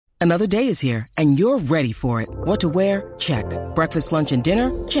Another day is here, and you're ready for it. What to wear? Check. Breakfast, lunch, and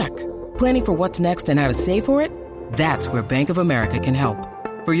dinner? Check. Planning for what's next and how to save for it? That's where Bank of America can help.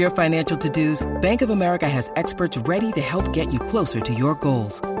 For your financial to-dos, Bank of America has experts ready to help get you closer to your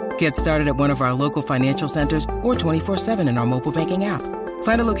goals. Get started at one of our local financial centers or 24/7 in our mobile banking app.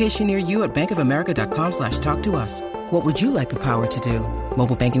 Find a location near you at bankofamerica.com/talktous. What would you like the power to do?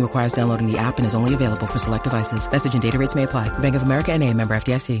 Mobile banking requires downloading the app and is only available for select devices. Message and data rates may apply. Bank of America N.A., member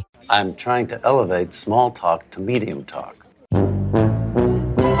FDIC. I'm trying to elevate small talk to medium talk.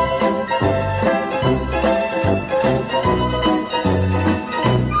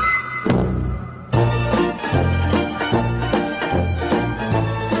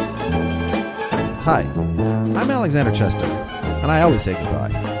 Hi, I'm Alexander Chester, and I always say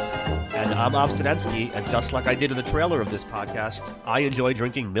goodbye. And I'm Obstinansky, and just like I did in the trailer of this podcast, I enjoy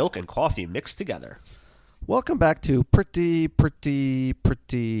drinking milk and coffee mixed together. Welcome back to Pretty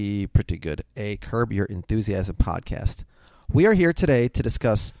Good, a Curb Your Enthusiasm podcast. We are here today to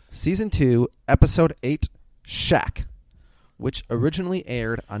discuss Season 2, Episode 8, Shaq, which originally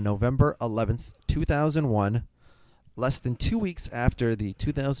aired on November 11th, 2001, less than 2 weeks after the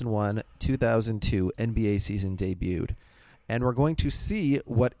 2001-2002 NBA season debuted. And we're going to see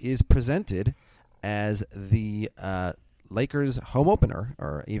what is presented as the Lakers home opener,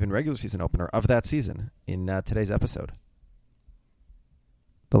 or even regular season opener, of that season in today's episode.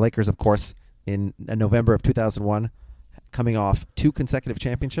 The Lakers, of course, in November of 2001, coming off 2 consecutive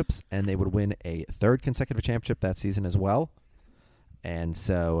championships, and they would win a 3rd consecutive championship that season as well. And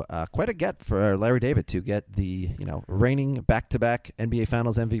so quite a get for Larry David to get the reigning back-to-back NBA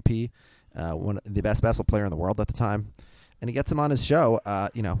Finals MVP, the best basketball player in the world at the time. And he gets him on his show.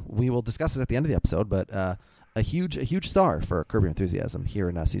 We will discuss this at the end of the episode, but a huge star for Curb Your Enthusiasm here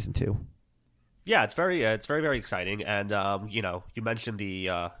in Season 2. Yeah, it's very exciting. And, you mentioned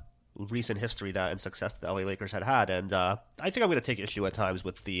the recent history and success that the LA Lakers had. And I think I'm going to take issue at times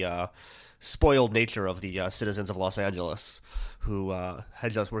with the spoiled nature of the citizens of Los Angeles, who were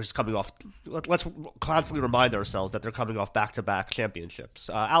just coming off. Let's constantly remind ourselves that they're coming off back-to-back championships.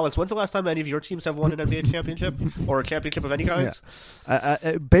 Alex, when's the last time any of your teams have won an NBA championship or a championship of any kind?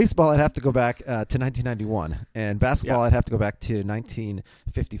 Yeah. Baseball, I'd have to go back to 1991, and basketball, I'd have to go back to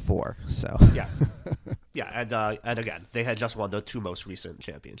 1954. So yeah, and again, they had just won the 2 most recent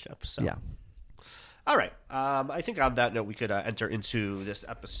championships. So. Yeah. All right. I think on that note, we could enter into this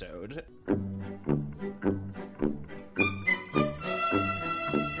episode.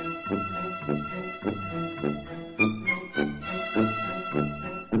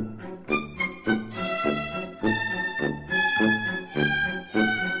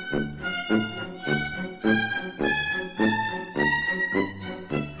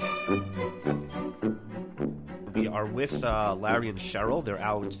 With Larry and Cheryl. They're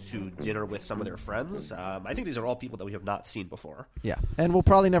out to dinner with some of their friends. I think these are all people that we have not seen before. Yeah, and we'll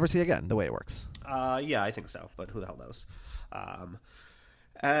probably never see again, the way it works. Yeah, I think so, but who the hell knows?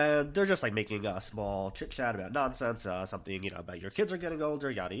 And they're just making a small chit chat about nonsense, something about your kids are getting older,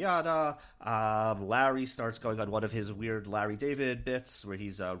 yada yada. Larry starts going on one of his weird Larry David bits where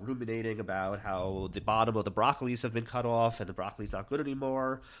he's ruminating about how the bottom of the broccolis have been cut off and the broccoli's not good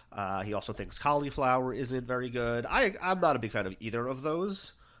anymore. He also thinks cauliflower isn't very good. I'm not a big fan of either of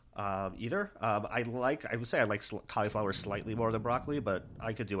those. I would say I like cauliflower slightly more than broccoli, but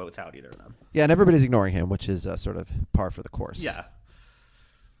I could do it without either of them. Yeah, and everybody's ignoring him, which is sort of par for the course. Yeah.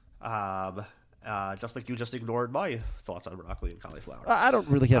 Just like you just ignored my thoughts on broccoli and cauliflower. I don't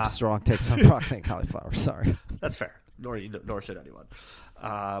really have strong takes on broccoli and cauliflower. Sorry. That's fair. Nor should anyone.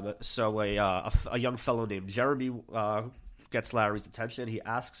 So a young fellow named Jeremy gets Larry's attention. He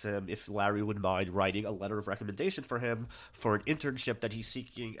asks him if Larry would mind writing a letter of recommendation for him for an internship that he's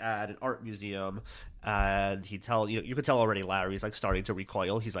seeking at an art museum. And you can tell already Larry's starting to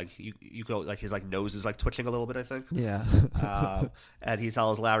recoil. He's his nose is twitching a little bit, I think. Yeah. And he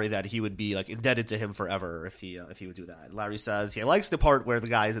tells Larry that he would be indebted to him forever if he would do that. And Larry says he likes the part where the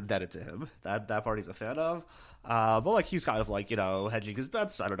guy is indebted to him. That part he's a fan of. But he's kind of hedging his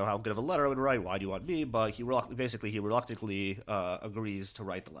bets. I don't know how good of a letter I would write. Why do you want me? But he reluctantly agrees to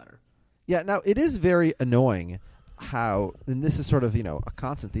write the letter. Yeah. Now it is very annoying how, and this is sort of a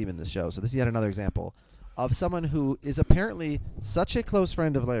constant theme in this show. So this is yet another example of someone who is apparently such a close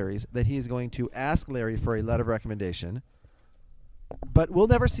friend of Larry's that he is going to ask Larry for a letter of recommendation, but we'll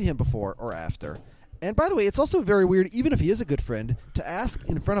never see him before or after. And by the way, it's also very weird, even if he is a good friend, to ask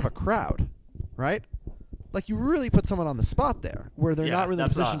in front of a crowd, right? You really put someone on the spot there where they're not really in a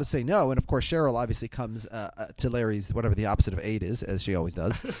position to say no. And, of course, Cheryl obviously comes to Larry's, whatever the opposite of aid is, as she always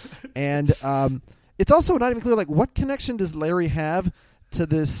does. And it's also not even clear, what connection does Larry have to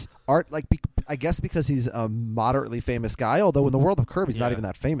this art, like I guess because he's a moderately famous guy, although in the world of Curb he's not even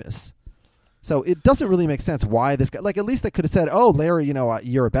that famous. So it doesn't really make sense why this guy, like at least they could have said, oh, Larry,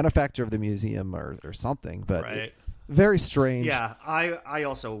 you're a benefactor of the museum or something, but very strange. Yeah, I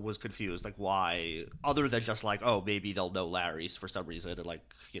also was confused, like why, other than just like, oh, maybe they'll know Larry's for some reason, and like,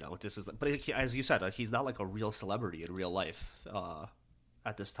 this is, but as you said, he's not like a real celebrity in real life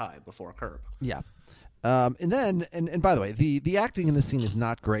at this time before Curb. Yeah. And then, and by the way, the acting in this scene is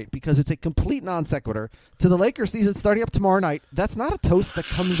not great because it's a complete non sequitur to the Lakers season starting up tomorrow night. That's not a toast that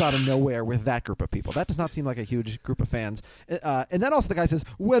comes out of nowhere with that group of people. That does not seem like a huge group of fans. And then also the guy says,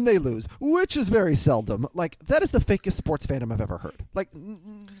 when they lose, which is very seldom. Like, that is the fakest sports fandom I've ever heard. Like,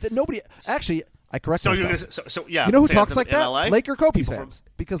 nobody, actually, I correct myself. So yeah, you know who talks like that? LA? Laker Kobe fans.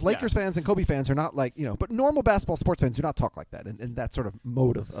 Because Lakers fans and Kobe fans are not like, but normal basketball sports fans do not talk like that in that sort of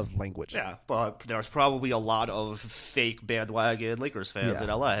mode of language. Yeah, but there's probably a lot of fake bandwagon Lakers fans in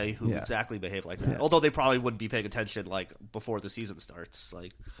LA who exactly behave like that. Yeah. Although they probably wouldn't be paying attention like before the season starts.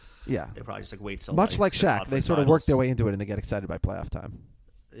 Like, they probably just like wait till much like Shaq, they sort of work their way into it and they get excited by playoff time.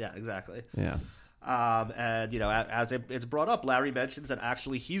 Yeah, exactly. Yeah. And as it's brought up, Larry mentions that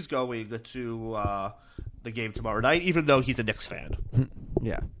actually he's going to the game tomorrow night, even though he's a Knicks fan.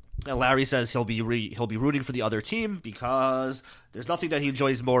 Yeah. And Larry says he'll be rooting for the other team because there's nothing that he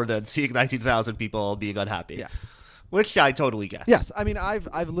enjoys more than seeing 19,000 people being unhappy. Yeah. Which I totally get. Yes, I mean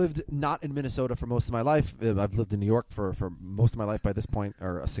I've lived not in Minnesota for most of my life. I've lived in New York for most of my life by this point,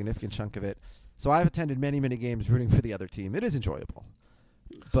 or a significant chunk of it. So I've attended many games rooting for the other team. It is enjoyable.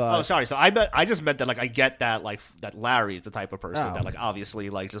 But, sorry. So I just meant that like I get that like that Larry's the type of person that like obviously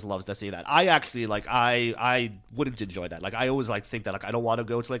like just loves to see that. I actually like I wouldn't enjoy that. Like I always like think that like I don't want to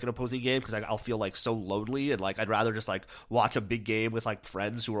go to like an opposing game because I'll feel like so lonely, and like I'd rather just like watch a big game with like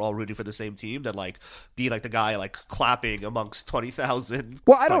friends who are all rooting for the same team than like be like the guy like clapping amongst 20,000.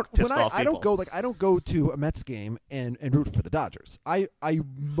 Well, I don't I don't go to a Mets game and root for the Dodgers. Only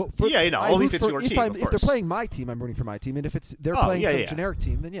if it's your team. If they're playing my team, I'm rooting for my team, and if they're playing some generic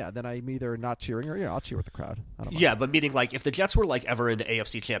team, then I'm either not cheering or I'll cheer with the crowd. I don't mind. Yeah, but meaning like if the Jets were like ever in the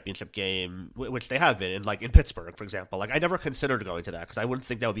AFC Championship game, which they have been in Pittsburgh, for example, like I never considered going to that because I wouldn't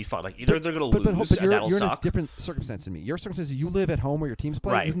think that would be fun. Like either they're going to lose and that'll you're suck. In a different circumstance than me. Your circumstance is you live at home where your teams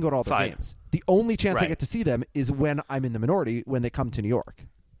play. Right. You can go to all their games. The only chance I get to see them is when I'm in the minority when they come to New York.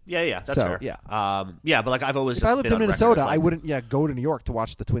 Yeah, that's fair. Yeah, but like I've always if I lived in Minnesota, I wouldn't go to New York to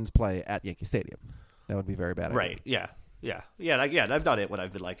watch the Twins play at Yankee Stadium. That would be very bad. Right. Yeah. I've done it when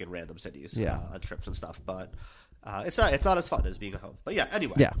I've been like in random cities, on trips and stuff. But it's not as fun as being at home. But yeah,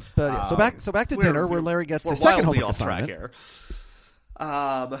 anyway. Yeah. But so back to dinner where Larry gets a second homework assignment. Here.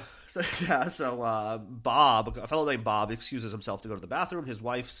 So Bob, a fellow named Bob, excuses himself to go to the bathroom. His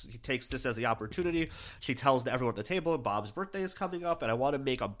wife takes this as the opportunity. She tells everyone at the table Bob's birthday is coming up, and I want to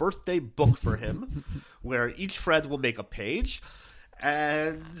make a birthday book for him, where each friend will make a page.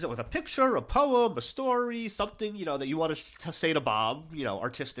 And with a picture, a poem, a story, something, that you want to say to Bob,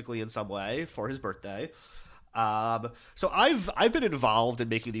 artistically in some way for his birthday. So I've been involved in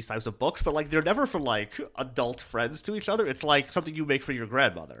making these types of books, but like they're never for like adult friends to each other. It's like something you make for your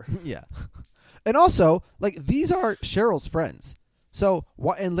grandmother. Yeah. And also, like these are Cheryl's friends. So,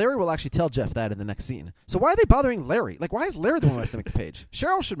 and Larry will actually tell Jeff that in the next scene. So why are they bothering Larry? Like, why is Larry the one who has to make the page?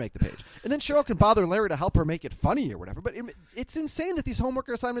 Cheryl should make the page. And then Cheryl can bother Larry to help her make it funny or whatever. But it's insane that these homework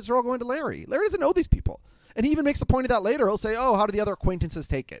assignments are all going to Larry. Larry doesn't know these people. And he even makes a point of that later. He'll say, oh, how do the other acquaintances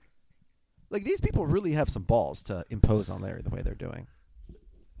take it? Like, these people really have some balls to impose on Larry the way they're doing.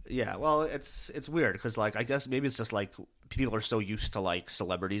 Yeah, well, it's weird because, like, I guess maybe it's just, like, people are so used to, like,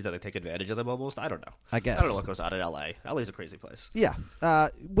 celebrities that they take advantage of them almost. I don't know. I guess. I don't know what goes on in L.A. L.A.'s a crazy place. Yeah.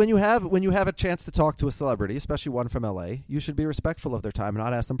 When you have a chance to talk to a celebrity, especially one from L.A., you should be respectful of their time and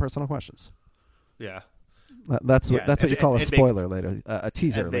not ask them personal questions. Yeah. That's what you call a spoiler later. A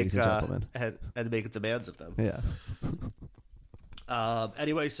teaser, ladies and gentlemen. And make demands of them. Yeah.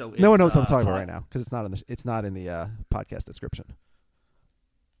 Anyway, so no one knows what I'm talking about right now because it's not in the podcast description.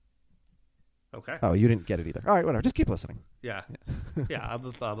 Okay. Oh, you didn't get it either. All right, whatever. Just keep listening. Yeah. I'm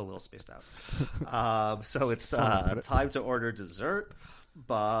a little spaced out. So it's time to order dessert.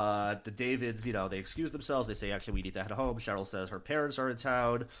 But the Davids, they excuse themselves. They say, actually, we need to head home. Cheryl says her parents are in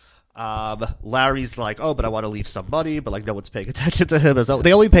town. Larry's like, oh, but I want to leave some money, but like no one's paying attention to him.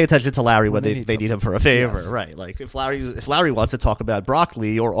 They only pay attention to Larry when they need him for a favor, yes. Right? Like if Larry wants to talk about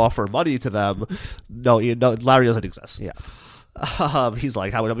broccoli or offer money to them, no, Larry doesn't exist. Yeah. He's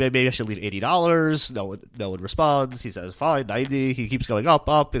like, maybe I should leave $80. No one responds. He says, fine, 90. He keeps going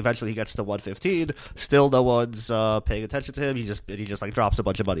up. Eventually, he gets to 115. Still, no one's paying attention to him. He just like drops a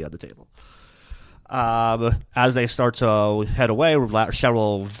bunch of money on the table. As they start to head away,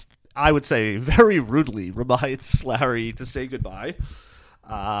 Cheryl, I would say, very rudely reminds Larry to say goodbye.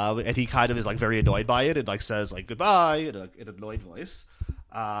 And he kind of is like very annoyed by it and like says like goodbye in an annoyed voice.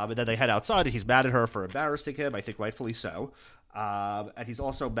 And then they head outside and he's mad at her for embarrassing him, I think rightfully so. And he's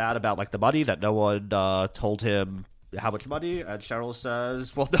also mad about like the money, that no one told him how much money. And Cheryl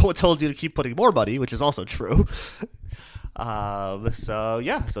says, well, no one told you to keep putting more money, which is also true. So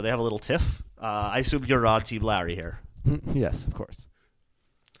they have a little tiff. I assume you're on Team Larry here. Yes, of course.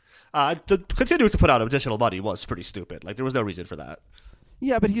 Continuing to put out additional money was pretty stupid. Like, there was no reason for that.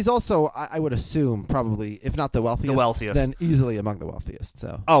 Yeah, but he's also, I would assume, probably, if not the wealthiest, then easily among the wealthiest.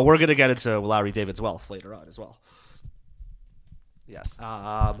 So. Oh, we're going to get into Larry David's wealth later on as well. Yes.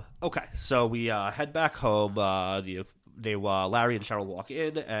 Okay, so we head back home. Larry and Cheryl walk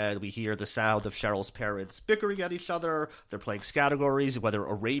in, and we hear the sound of Cheryl's parents bickering at each other. They're playing categories, whether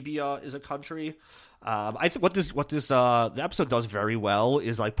Arabia is a country. I think what the episode does very well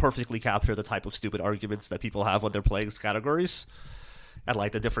is like perfectly capture the type of stupid arguments that people have when they're playing categories, and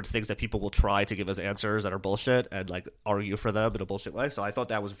like the different things that people will try to give as answers that are bullshit and like argue for them in a bullshit way. So I thought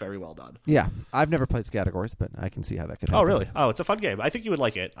that was very well done. Yeah, I've never played categories, but I can see how that could happen. Oh, really? Oh, it's a fun game. I think you would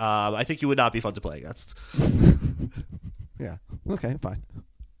like it. I think you would not be fun to play against. Yeah. Okay, fine.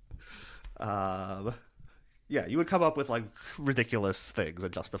 Yeah, you would come up with like ridiculous things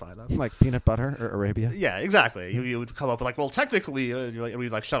and justify them. Like peanut butter or Arabia? Yeah, exactly. You would come up with like, well, technically, and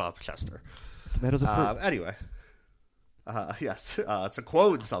we'd like, shut up, Chester. Tomatoes and fruit. Anyway. Yes, it's a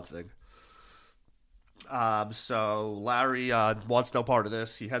quote something. So Larry wants no part of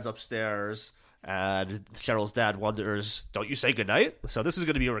this. He heads upstairs, and Cheryl's dad wonders, don't you say goodnight? So this is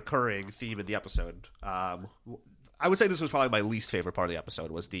going to be a recurring theme in the episode. I would say this was probably my least favorite part of the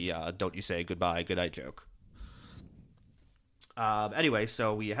episode, was the don't you say goodbye, goodnight joke. Anyway,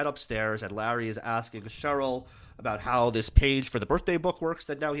 so we head upstairs, and Larry is asking Cheryl about how this page for the birthday book works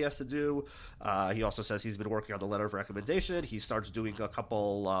that now he has to do. He also says he's been working on the letter of recommendation. He starts doing a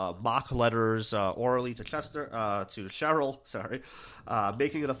couple mock letters orally to Cheryl,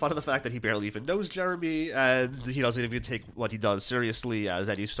 making it a fun of the fact that he barely even knows Jeremy, and he doesn't even take what he does seriously as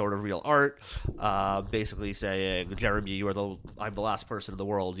any sort of real art. Basically saying, Jeremy, I'm the last person in the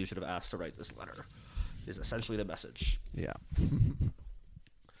world you should have asked to write this letter, is essentially the message. Yeah.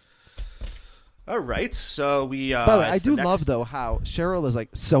 All right, so we... By the way, I do love, though, how Cheryl is, like,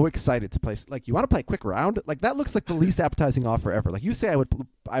 so excited to play... Like, you want to play a quick round? Like, that looks like the least appetizing offer ever. Like, you say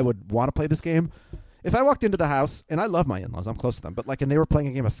I would want to play this game. If I walked into the house, and I love my in-laws, I'm close to them, but, like, and they were playing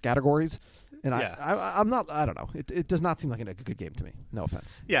a game of categories, and I'm not... I don't know. It does not seem like a good game to me. No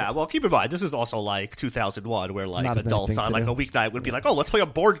offense. Yeah, well, keep in mind, this is also, like, 2001, where, like, adults on, like, do. a weeknight would be like, oh, let's play a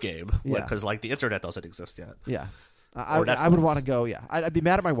board game. Yeah. Because, like, the internet doesn't exist yet. Yeah. I would want to go, yeah. I'd be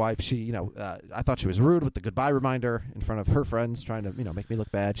mad at my wife. She, I thought she was rude with the goodbye reminder in front of her friends, trying to, make me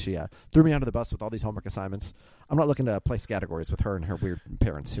look bad. She threw me under the bus with all these homework assignments. I'm not looking to play categories with her and her weird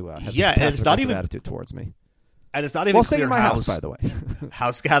parents who have this passive-aggressive attitude towards me. And it's not even clear in my house, by the way.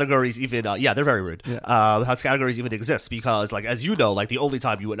 House categories even, they're very rude. Yeah. House categories even exist because, like, as you know, like, the only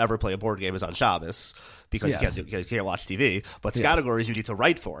time you would ever play a board game is on Shabbos because you can't watch TV. But categories you need to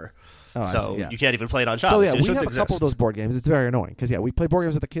write for. Oh, you can't even play it on Shabbos. So, yeah, we have a couple of those board games. It's very annoying because, we play board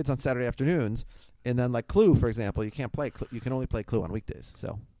games with the kids on Saturday afternoons. And then, like, Clue, for example, you can't play you can only play Clue on weekdays.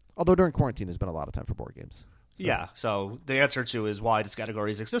 So, although during quarantine, there's been a lot of time for board games. So. Yeah, so the answer to is why does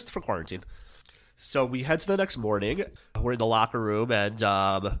categories exist for quarantine? So we head to the next morning. We're in the locker room, and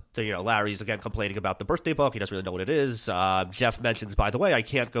Larry's again complaining about the birthday book. He doesn't really know what it is. Jeff mentions, by the way, I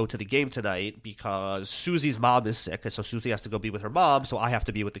can't go to the game tonight because Susie's mom is sick, and so Susie has to go be with her mom, so I have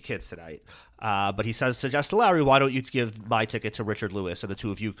to be with the kids tonight. But he suggests to Larry, why don't you give my ticket to Richard Lewis, and the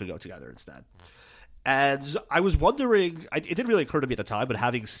two of you could go together instead. And I was wondering, it didn't really occur to me at the time, but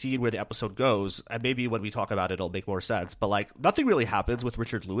having seen where the episode goes, and maybe when we talk about it, it'll make more sense. But, like, nothing really happens with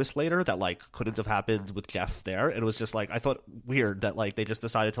Richard Lewis later that, like, couldn't have happened with Jeff there. And it was just, like, I thought weird that, like, they just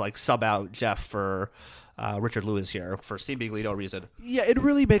decided to, like, sub out Jeff for Richard Lewis here for seemingly no reason. Yeah, it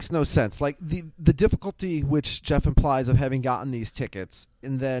really makes no sense. Like, the difficulty which Jeff implies of having gotten these tickets,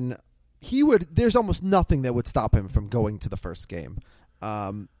 and then there's almost nothing that would stop him from going to the first game.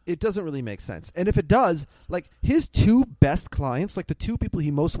 It doesn't really make sense. And if it does, like, his two best clients, like the two people he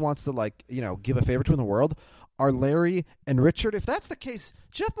most wants to, like, give a favor to in the world are Larry and Richard. If that's the case,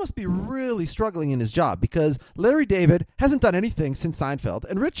 Jeff must be really struggling in his job because Larry David hasn't done anything since Seinfeld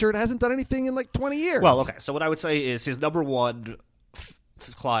and Richard hasn't done anything in like 20 years. Well, okay. So what I would say is his number one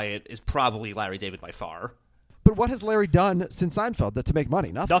client is probably Larry David by far. But what has Larry done since Seinfeld to make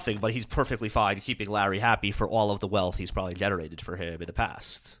money? Nothing, but he's perfectly fine keeping Larry happy for all of the wealth he's probably generated for him in the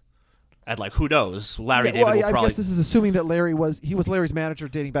past. And like, who knows? Larry Yeah, David well, will I probably. guess this is assuming that Larry was Larry's manager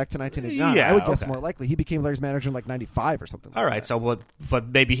dating back to 1989. Yeah, I would guess okay. more likely he became Larry's manager in like 95 or something. All like right, that. so but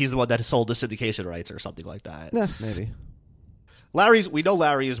maybe he's the one that sold the syndication rights or something like that. Nah, maybe. We know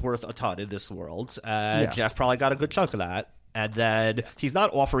Larry is worth a ton in this world, and Yeah. Jeff probably got a good chunk of that. And then he's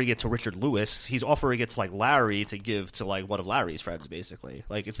not offering it to Richard Lewis. He's offering it to like Larry to give to like one of Larry's friends, basically.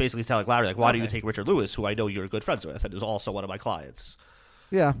 Like it's basically telling Larry, like, why do you take Richard Lewis, who I know you're good friends with, and is also one of my clients?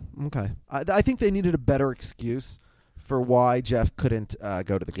 Yeah, okay. I think they needed a better excuse for why Jeff couldn't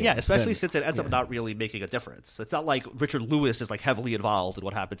go to the game. Yeah, especially Then- since it ends up not really making a difference. It's not like Richard Lewis is like heavily involved in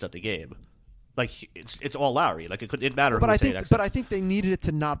what happens at the game. Like it's all Larry. Like it couldn't matter. But who I say think, I think they needed it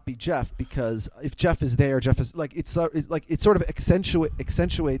to not be Jeff, because if Jeff is there, Jeff is like it sort of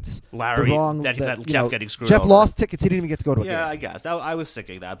accentuates Larry- the wrong that you Jeff know, getting screwed Jeff over. lost tickets; he didn't even get to go to a Yeah, game. I guess I was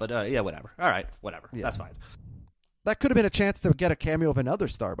thinking that, but yeah, whatever. All right, whatever. Yeah. That's fine. That could have been a chance to get a cameo of another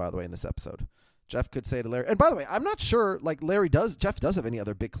star, by the way, in this episode. Jeff could say to Larry, and by the way, I'm not sure like Jeff does have any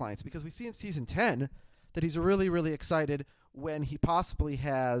other big clients, because we see in season 10 that he's really, really excited when he possibly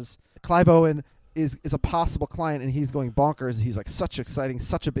has Clive Owen is a possible client, and he's going bonkers. He's like, such exciting,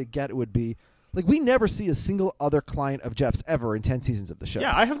 such a big get it would be. Like, we never see a single other client of Jeff's ever in 10 seasons of the show.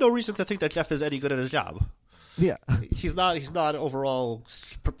 Yeah, I have no reason to think that Jeff is any good at his job. Yeah. He's not overall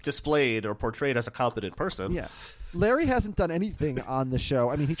displayed or portrayed as a competent person. Yeah. Larry hasn't done anything on the show.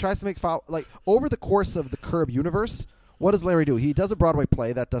 I mean, he tries to make like over the course of the Curb universe. What does Larry do? He does a Broadway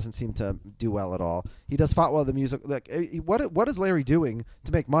play that doesn't seem to do well at all. He does Fatwell the music. Like, what is Larry doing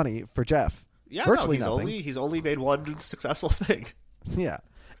to make money for Jeff? Yeah, Virtually no, nothing. he's only made one successful thing. Yeah,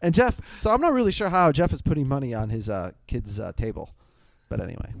 and Jeff. So I'm not really sure how Jeff is putting money on his kids' table. But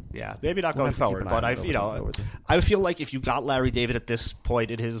anyway, Yeah, maybe not We'll going have to keep forward, an eye but on it over the- I feel like if you got Larry David at this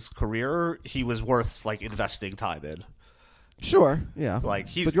point in his career, he was worth like investing time in. sure, yeah. Like,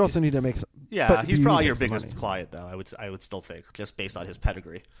 he's- but you also need to make some. Yeah, but he's you probably need to your make some biggest money. client, though. I would still think, just based on his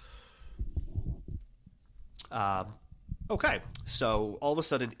pedigree. Okay, so all of a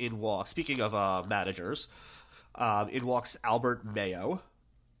sudden, speaking of managers, in walks Albert Mayo.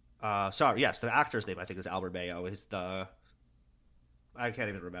 The actor's name I think is Albert Mayo. I can't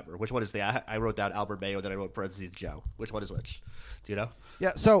even remember which one is I wrote down Albert Mayo, then I wrote parentheses Joe. Which one is which? Do you know?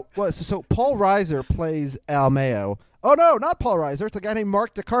 Yeah, so Paul Reiser plays Al Mayo. Oh no, not Paul Reiser. It's a guy named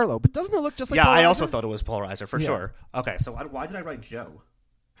Mark DiCarlo. But doesn't it look just like? Yeah, Paul I Reiser? also thought it was Paul Reiser for Yeah. sure. Okay, so why did I write Joe?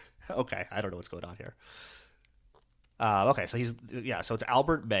 Okay, I don't know what's going on here. Okay, so so it's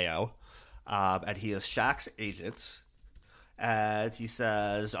Albert Mayo, and he is Shaq's agent. And he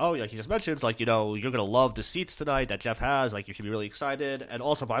says, oh, yeah, he just mentions, like, you're going to love the seats tonight that Jeff has. Like, you should be really excited. And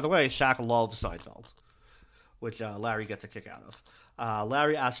also, by the way, Shaq loves Seinfeld, which Larry gets a kick out of.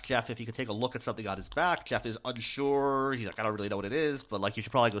 Larry asks Jeff if he could take a look at something on his back. Jeff is unsure. He's like, I don't really know what it is, but, like, you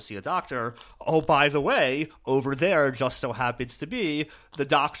should probably go see a doctor. Oh, by the way, over there just so happens to be the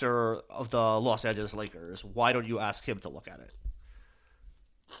doctor of the Los Angeles Lakers. Why don't you ask him to look at it?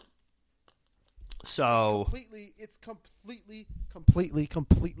 So It's completely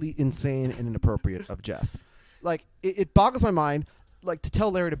insane and inappropriate of Jeff. Like, it boggles my mind. Like, to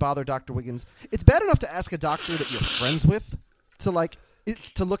tell Larry to bother Dr. Wiggins, it's bad enough to ask a doctor that you're friends with to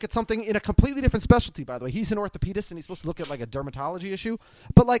look at something in a completely different specialty. By the way, he's an orthopedist and he's supposed to look at like a dermatology issue.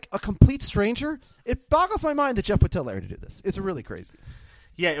 But like a complete stranger, it boggles my mind that Jeff would tell Larry to do this. It's really crazy.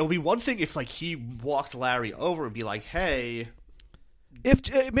 yeah, it would be one thing if like he walked Larry over and be like, hey.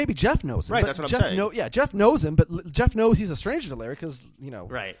 If maybe Jeff knows him, Right, but that's what Jeff I'm saying. Jeff knows him, but Jeff knows he's a stranger to Larry because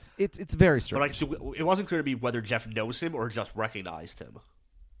Right. It's very But strange. like, it wasn't clear to me whether Jeff knows him or just recognized him.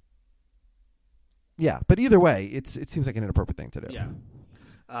 Yeah, but either way, it seems like an inappropriate thing to do.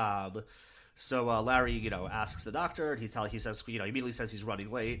 Yeah. So Larry, asks the doctor, and he says, immediately says he's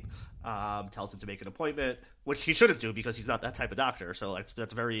running late. Tells him to make an appointment, which he shouldn't do because he's not that type of doctor. So like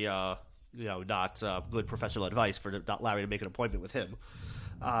that's very, not good professional advice for Larry to make an appointment with him.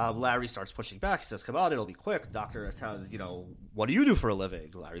 Larry starts pushing back. He says, "Come on, it'll be quick." Doctor says, "What do you do for a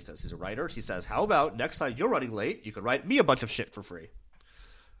living?" Larry says he's a writer. He says, "How about next time you're running late, you could write me a bunch of shit for free."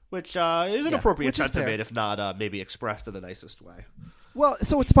 Which is an appropriate which is sentiment, fair. if not maybe expressed in the nicest way. Well,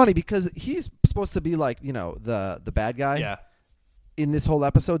 so it's funny because he's supposed to be like the bad guy Yeah. in this whole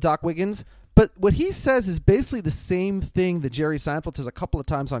episode, Doc Wiggins. But what he says is basically the same thing that Jerry Seinfeld says a couple of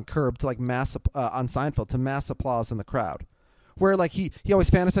times on Curb to like on Seinfeld to mass applause in the crowd, where like he always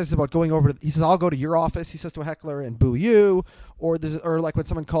fantasizes about going over. He says, "I'll go to your office." He says to a heckler and boo you, or like when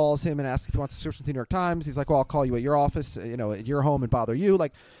someone calls him and asks if he wants a subscription to the New York Times, he's like, "Well, I'll call you at your office, at your home and bother you."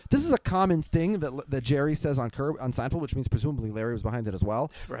 Like this is a common thing that Jerry says on Seinfeld, which means presumably Larry was behind it as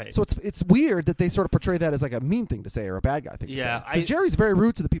well. Right. So it's weird that they sort of portray that as like a mean thing to say or a bad guy thing to say. Because Jerry's very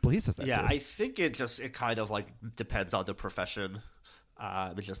rude to the people he says that to. I think it kind of like depends on the profession,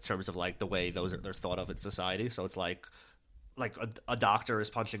 in just terms of like the way they're thought of in society. So it's like a doctor is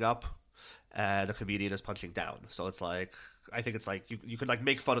punching up and a comedian is punching down. So it's like, I think it's like you could like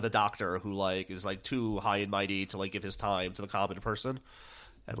make fun of the doctor who like is like too high and mighty to like give his time to the common person,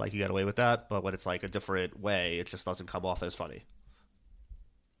 and like you get away with that. But when it's like a different way, it just doesn't come off as funny.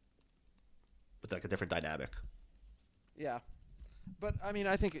 With like a different dynamic. Yeah. But I mean,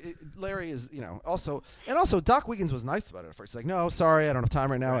 I think Larry is, also Doc Wiggins was nice about it at first. He's like, "No, sorry, I don't have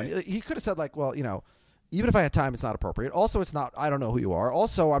time right now." Right. And he could have said like, "Well, even if I had time, it's not appropriate. Also, it's not. I don't know who you are.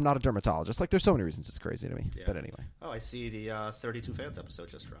 Also, I'm not a dermatologist." Like, there's so many reasons it's crazy to me. Yeah. But anyway. Oh, I see the 32 Fans episode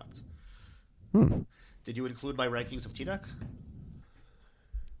just dropped. Did you include my rankings of T-Neck?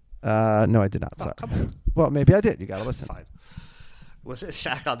 No, I did not. Sorry. Come on. Well, maybe I did. You got to listen. Fine. Was it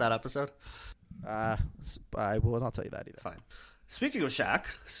Shaq on that episode? I will not tell you that either. Fine. Speaking of Shaq,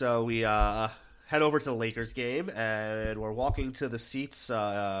 so we head over to the Lakers game, and we're walking to the seats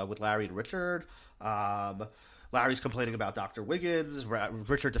with Larry and Richard. Larry's complaining about Dr. Wiggins.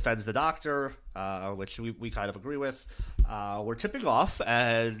 Richard defends the doctor, which we kind of agree with. We're tipping off,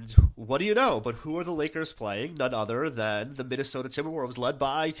 and what do you know? But who are the Lakers playing? None other than the Minnesota Timberwolves, led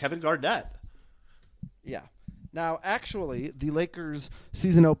by Kevin Garnett. Yeah. Now, actually, the Lakers'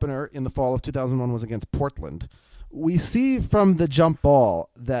 season opener in the fall of 2001 was against Portland. We see from the jump ball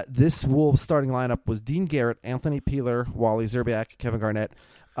that this Wolves starting lineup was Dean Garrett, Anthony Peeler, Wally Szczerbiak, Kevin Garnett.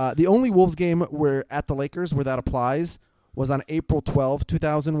 The only Wolves game where at the Lakers where that applies was on April 12,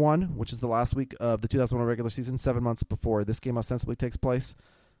 2001, which is the last week of the 2001 regular season, 7 months before this game ostensibly takes place.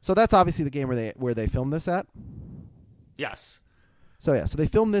 So that's obviously the game where they filmed this at. Yes. So they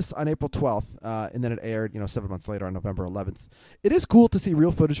filmed this on April 12th, and then it aired, 7 months later on November 11th. It is cool to see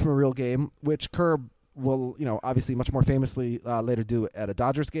real footage from a real game, which Kerr will, obviously much more famously later do at a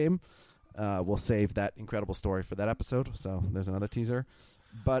Dodgers game. We'll save that incredible story for that episode. So there's another teaser.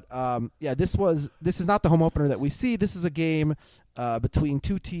 But this is not the home opener that we see. This is a game between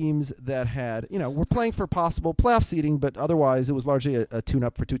two teams that had, were playing for possible playoff seeding, but otherwise it was largely a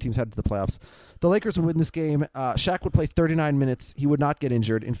tune-up for two teams headed to the playoffs. The Lakers would win this game. Shaq would play 39 minutes. He would not get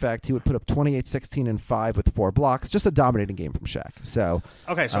injured. In fact, he would put up 28, 16, and 5 with 4 blocks. Just a dominating game from Shaq. So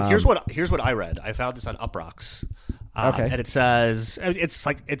okay, so here's what I read. I found this on Uproxx. Okay. And it says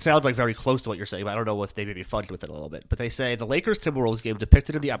it sounds like very close to what you're saying, but I don't know if they maybe fudged with it a little bit. But they say the Lakers Timberwolves game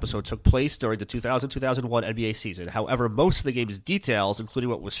depicted in the episode took place during the 2000-2001 NBA season. However, most of the game's details,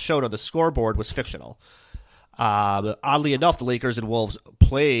 including what was shown on the scoreboard, was fictional. Oddly enough, the Lakers and Wolves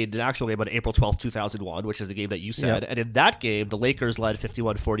played an actual game on April 12th, 2001, which is the game that you said. Yep. And in that game, the Lakers led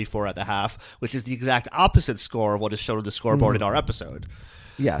 51-44 at the half, which is the exact opposite score of what is shown on the scoreboard in our episode.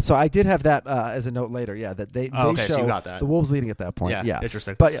 Yeah, so I did have that as a note later. Yeah, that they show so you got that. The Wolves leading at that point. Yeah,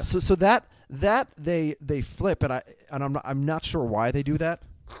 interesting. But yeah, so that they flip, and I'm not sure why they do that.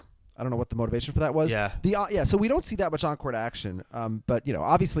 I don't know what the motivation for that was. Yeah. So we don't see that much on-court action. But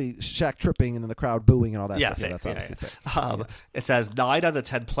obviously Shaq tripping and then the crowd booing and all that stuff. Yeah, that's obviously fake. It says 9 out of the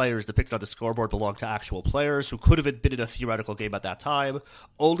 10 players depicted on the scoreboard belong to actual players who could have been in a theoretical game at that time.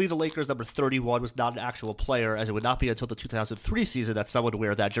 Only the Lakers number 31 was not an actual player, as it would not be until the 2003 season that someone would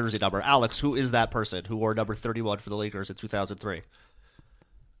wear that jersey number. Alex, who is that person who wore number 31 for the Lakers in 2003? I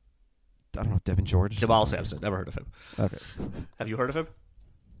don't know. Devin George. Jamal Sampson. Never heard of him. Okay. Have you heard of him?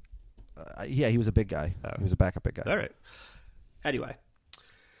 Yeah, he was a big guy. He was a backup big guy. All right. Anyway,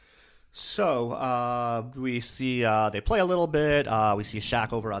 so we see they play a little bit. We see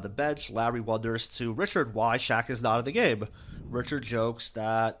Shaq over on the bench. Larry wonders to Richard why Shaq is not in the game. Richard jokes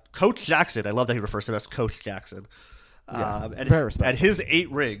that Coach Jackson, I love that he refers to him as Coach Jackson, very respectful. And his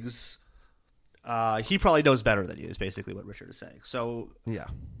 8 rings, he probably knows better than you, is basically what Richard is saying. So yeah,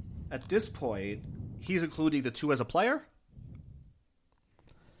 at this point, he's including the 2 as a player?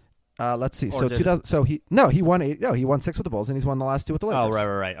 Let's see. So 2000. So he won 8. No, he won 6 with the Bulls, and he's won the last 2 with the Lakers. Oh,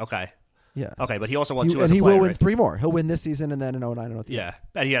 right. Okay. Yeah. Okay, but he also won 2 as a player. And he will win right? 3 more. He'll win this season, and then in 09 and 03. Yeah,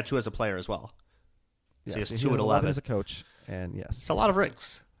 and he had 2 as a player as well. Yeah, so he has so 2 and 11 as a coach, and yes, it's a lot of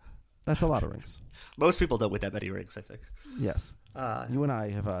rings. That's a lot of rings. Most people don't win that many rings, I think. Yes. You and I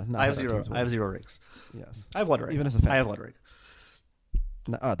have not. I have 0. I have 0 rings. Yes. I have 1 ring. Even as a fan. I have 1 ring.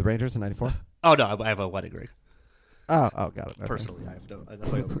 The Rangers in '94. Oh no, I have a wedding ring. Oh, got it. Okay. Personally, I have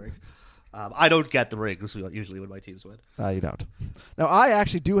my own ring. I don't get the rings usually when my teams win. You don't. Now, I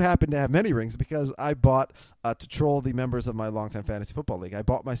actually do happen to have many rings because I bought, to troll the members of my longtime fantasy football league, I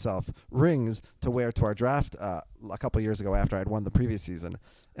bought myself rings to wear to our draft a couple years ago after I had won the previous season.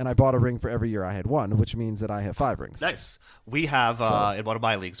 And I bought a ring for every year I had won, which means that I have 5 rings. Nice. We have, in one of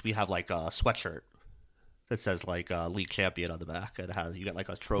my leagues, we have like a sweatshirt that says like league champion on the back. And you get like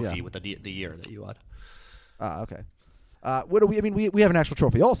a trophy with the year that you won. Okay. What do we? I mean, we have an actual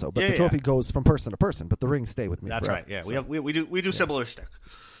trophy also, but the trophy goes from person to person. But the rings stay with me. That's forever, right. Yeah, so. we do similar shtick.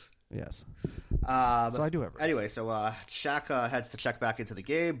 Yes. So I do have rings. Anyway, so Shaq heads to check back into the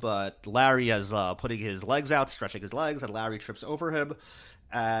game, but Larry is putting his legs out, stretching his legs, and Larry trips over him,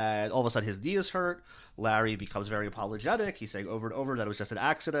 and all of a sudden his knee is hurt. Larry becomes very apologetic. He's saying over and over that it was just an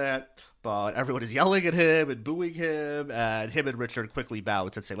accident, but everyone is yelling at him and booing him, and him and Richard quickly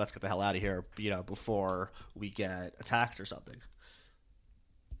bounce and say, let's get the hell out of here, before we get attacked or something.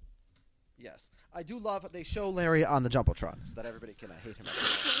 Yes. I do love they show Larry on the Jumbotron so that everybody can hate him.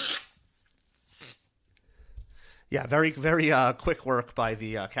 Yeah, very, very quick work by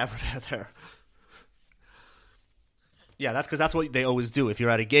the cameraman there. Yeah, that's what they always do. If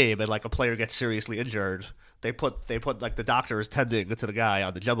you're at a game and like a player gets seriously injured, they put like the doctor is tending to the guy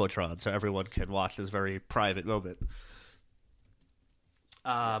on the Jumbotron so everyone can watch this very private moment.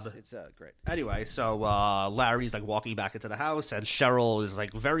 Yes, it's great. Anyway, so Larry's like walking back into the house, and Cheryl is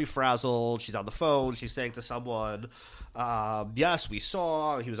like very frazzled. She's on the phone. She's saying to someone, "Yes, we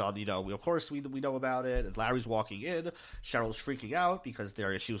saw. He was on. Of course we know about it." And Larry's walking in. Cheryl's freaking out because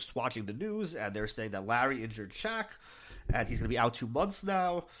she was watching the news, and they're saying that Larry injured Shaq, and he's going to be out 2 months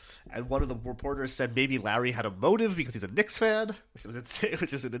now. And one of the reporters said maybe Larry had a motive because he's a Knicks fan,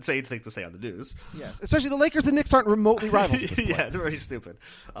 which is an insane thing to say on the news. Yes, especially the Lakers and Knicks aren't remotely rivals at this point. Yeah, it's very stupid.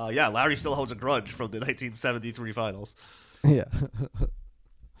 Larry still holds a grudge from the 1973 finals. Yeah.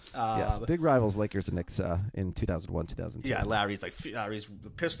 Yes, big rivals, Lakers and Knicks in 2001, 2002. Yeah, Larry's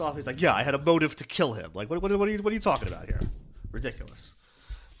pissed off. He's like, yeah, I had a motive to kill him. Like, what are you talking about here? Ridiculous.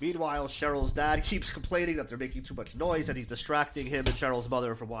 Meanwhile, Cheryl's dad keeps complaining that they're making too much noise and he's distracting him and Cheryl's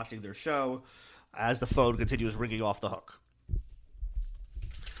mother from watching their show as the phone continues ringing off the hook.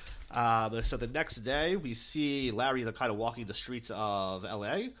 So the next day, we see Larry kind of walking the streets of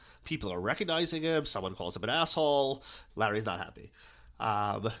L.A. People are recognizing him. Someone calls him an asshole. Larry's not happy.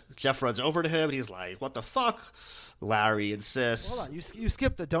 Jeff runs over to him and he's like, what the fuck? Larry insists. Hold on, you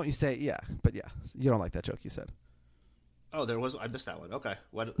skipped the don't you say it, yeah. But yeah, you don't like that joke you said. Oh, I missed that one. Okay.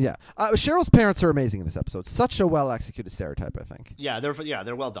 Yeah. Cheryl's parents are amazing in this episode. Such a well-executed stereotype, I think. Yeah, they're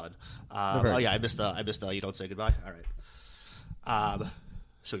well done. I missed you don't say goodbye. All right.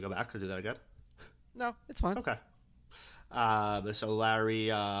 Should we go back and do that again? No, it's fine. Okay. So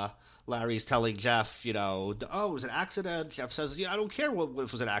Larry's telling Jeff, it was an accident. Jeff says, I don't care if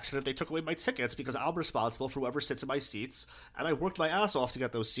it was an accident. They took away my tickets because I'm responsible for whoever sits in my seats, and I worked my ass off to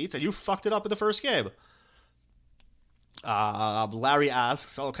get those seats, and you fucked it up in the first game. Larry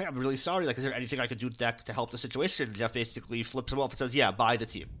asks, okay, I'm really sorry. Like, is there anything I could do to help the situation? Jeff basically flips him off and says, yeah, buy the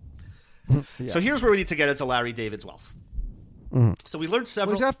team. Yeah. So here's where we need to get into Larry David's wealth. Mm-hmm. So we learned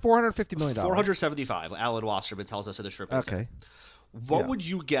several. Well, he's got $450 million. 475. Alan Wasserman tells us in the strip. Okay. What would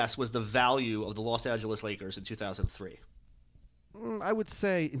you guess was the value of the Los Angeles Lakers in 2003? I would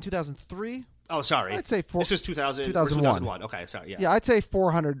say in 2003. Oh, sorry. I'd say this is 2001. Okay, sorry. Yeah. Yeah, I'd say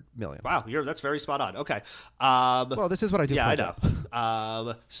 $400 million. Wow, that's very spot on. Okay. Well, this is what I do. Yeah, I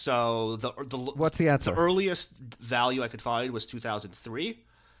know. So what's the answer? The earliest value I could find was 2003,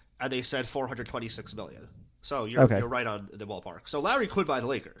 and they said $426 million. So you're right on the ballpark. So Larry could buy the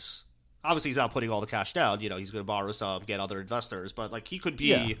Lakers. Obviously, he's not putting all the cash down. He's going to borrow some, get other investors, but he could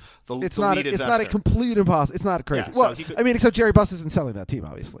be the lead investor. It's not a complete impossible. It's not crazy. Yeah, except Jerry Buss isn't selling that team,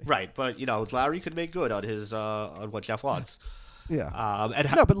 obviously. Right, but Larry could make good on his on what Jeff wants. Yeah.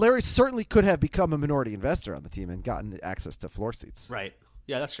 But Larry certainly could have become a minority investor on the team and gotten access to floor seats. Right.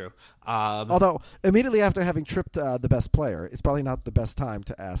 Yeah, that's true. Although immediately after having tripped the best player, it's probably not the best time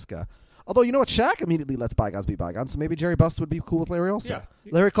to ask. Although, you know what? Shaq immediately lets bygones be bygones, so maybe Jerry Buss would be cool with Larry also.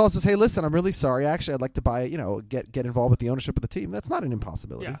 Yeah. Larry calls us, hey, listen, I'm really sorry. Actually, I'd like to buy, get involved with the ownership of the team. That's not an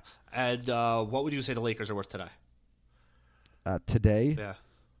impossibility. Yeah. And what would you say the Lakers are worth today? Today? Yeah.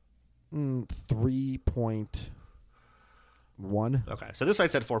 3.1. Okay, so this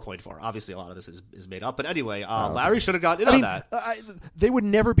site said 4.4. Obviously, a lot of this is made up. But anyway, Larry should have gotten in on that. They would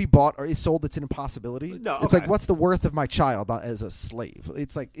never be bought or sold. It's an impossibility. No, It's like, what's the worth of my child as a slave?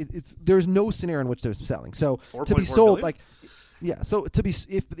 It's like there's no scenario in which they're selling. So to be sold, billion? Yeah, so to be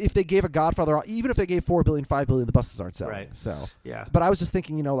if they gave a Godfather, even if they gave $4 billion, $5 billion, the buses aren't selling. Right. So Yeah. But I was just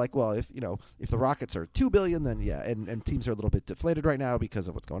thinking, like, well, if the Rockets are $2 billion, then yeah, and teams are a little bit deflated right now because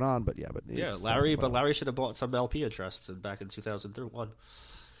of what's going on. But Larry should have bought some LP interests back in 2001.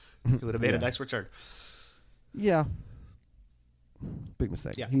 He would have made a nice return. Yeah. Big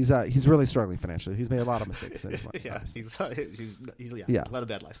mistake. Yeah. He's really struggling financially. He's made a lot of mistakes in his life. Yeah, he's Yeah. led a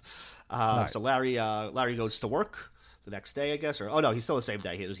bad life. Right. So Larry goes to work the next day, I guess, he's still the same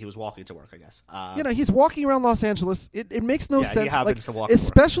day. He was walking to work, I guess. He's walking around Los Angeles. It makes no sense. He happens to walk to work.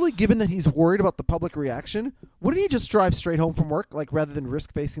 Especially given that he's worried about the public reaction. Wouldn't he just drive straight home from work, like rather than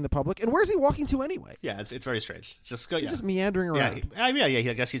risk facing the public? And where's he walking to anyway? Yeah, it's very strange. He's just meandering around. I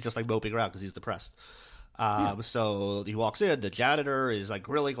guess he's just like moping around because he's depressed. So he walks in. The janitor is like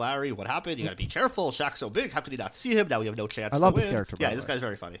grilling Larry. What happened? You got to be careful. Shaq's so big. How could he not see him? Now we have no chance. I love to this win. character. Yeah, this guy's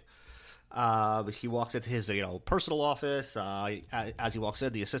very funny. He walks into his personal office. As he walks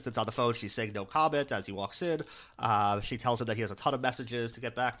in, the assistant's on the phone. She's saying no comment. As he walks in, she tells him that he has a ton of messages to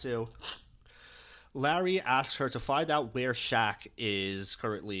get back to. Larry asks her to find out where Shaq is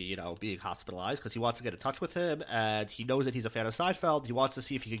currently, being hospitalized because he wants to get in touch with him, and he knows that he's a fan of Seinfeld. He wants to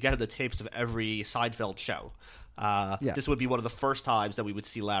see if he can get him the tapes of every Seinfeld show. This would be one of the first times that we would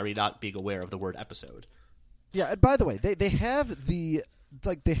see Larry not being aware of the word episode. Yeah, and by the way, they have they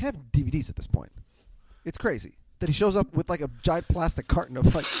have DVDs at this point. It's crazy that he shows up with like a giant plastic carton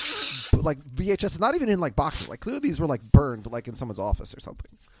of like VHS, not even in like boxes. Like clearly these were like burned like in someone's office or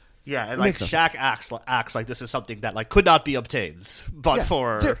something. Yeah, and like Shaq acts like this is something that like could not be obtained, but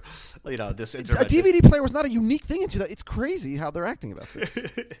for this intervention. A DVD player was not a unique thing into that. It's crazy how they're acting about this.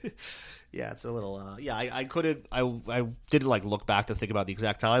 Yeah, it's a little. I couldn't. I didn't like look back to think about the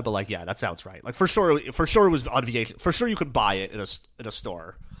exact time, but that sounds right. Like for sure it was on VHS. For sure you could buy it in a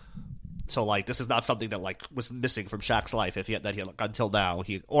store. So this is not something that was missing from Shaq's life until now.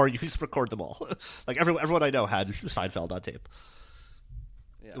 Or you can just record them all. Everyone I know had Seinfeld on tape.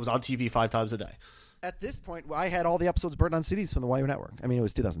 Yeah. It was on TV 5 times a day. At this point, I had all the episodes burned on CDs from the YU Network. I mean, it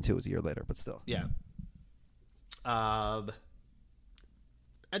was 2002. It was a year later, but still. Yeah.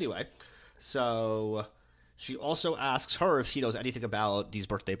 Anyway, so she also asks her if she knows anything about these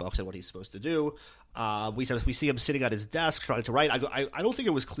birthday books and what he's supposed to do. We see him sitting at his desk trying to write. I don't think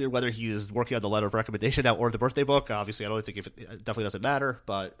it was clear whether he is working on the letter of recommendation now or the birthday book. Obviously, I don't think it definitely doesn't matter,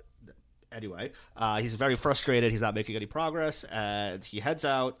 but... Anyway, he's very frustrated. He's not making any progress, and he heads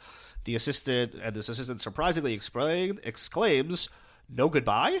out. This assistant surprisingly exclaims, "No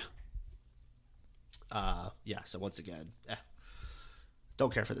goodbye." So once again,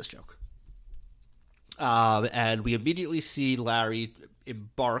 don't care for this joke. And we immediately see Larry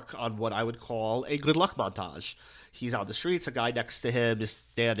embark on what I would call a good luck montage. He's on the streets. A guy next to him is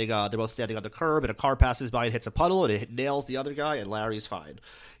standing. They're both standing on the curb, and a car passes by and hits a puddle, and it nails the other guy, and Larry's fine.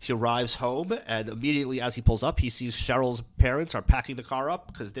 He arrives home, and immediately as he pulls up, he sees Cheryl's parents are packing the car up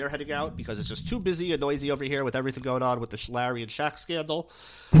because they're heading out because it's just too busy and noisy over here with everything going on with the Larry and Shaq scandal.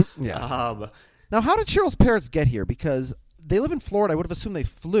 Yeah. Now, how did Cheryl's parents get here? Because they live in Florida. I would have assumed they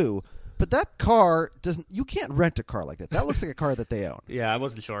flew. But that car doesn't. You can't rent a car like that. That looks like a car that they own. Yeah, I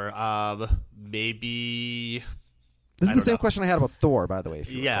wasn't sure. Maybe. This is the same question I had about Thor, by the way.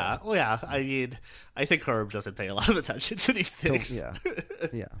 Yeah. Well, yeah. I mean, I think Herb doesn't pay a lot of attention to these things. Yeah.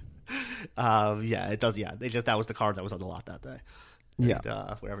 Yeah. It does. Yeah. That was the car that was on the lot that day. Yeah.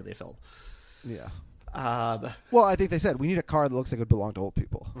 And, wherever they filmed. Yeah. Well, I think they said we need a car that looks like it would belong to old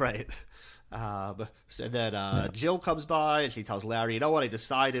people. Right. So then Jill comes by and she tells Larry, "You know what? I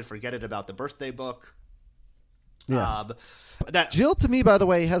decided. Forget it about the birthday book." Yeah. Jill, to me, by the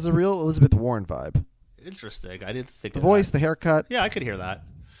way, has a real Elizabeth Warren vibe. Interesting. I didn't think the voice, the haircut. Yeah, I could hear that.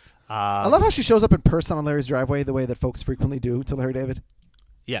 I love how she shows up in person on Larry's driveway the way that folks frequently do to Larry David.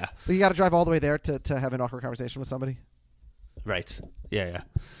 Yeah. But you got to drive all the way there to have an awkward conversation with somebody. Right. Yeah.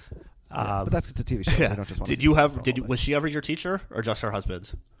 But that's it's a TV show. Yeah. Don't just want was she ever your teacher or just her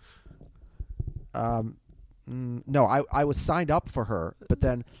husband? No, I was signed up for her, but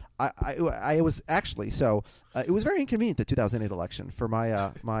then I was actually it was very inconvenient the 2008 election for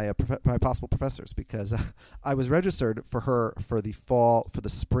my my possible professors because I was registered for her for the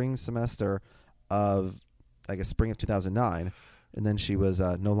spring semester of spring of 2009, and then she was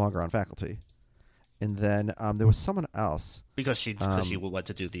no longer on faculty, and then there was someone else because she went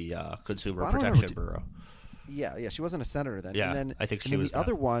to do the Consumer Protection Bureau. Yeah, she wasn't a senator then. Yeah, and then, I think she was. The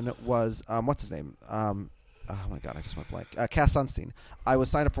other one was what's his name? Oh my God, I just went blank. Cass Sunstein. I was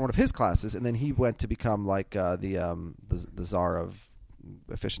signed up for one of his classes, and then he went to become like the czar of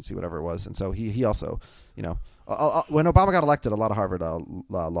efficiency, whatever it was. And so he also, when Obama got elected, a lot of Harvard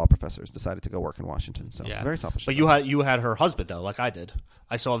law professors decided to go work in Washington. So very selfish. But you had her husband though, like I did.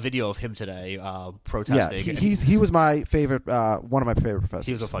 I saw a video of him today protesting. Yeah, he was my favorite, one of my favorite professors.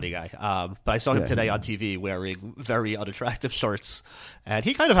 He was a funny guy. But I saw him today on TV wearing very unattractive shorts, and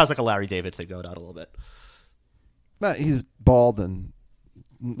he kind of has like a Larry David thing going on a little bit. He's bald and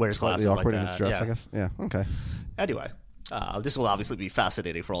wears slightly glasses awkward like in that. his dress, I guess. Yeah, okay. Anyway, this will obviously be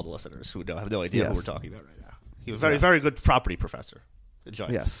fascinating for all the listeners who have no idea who Yes. we're talking about right now. He was very good property professor. Enjoy.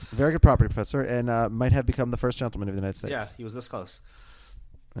 Yes, very good property professor, and might have become the first gentleman of the United States. Yeah, he was this close.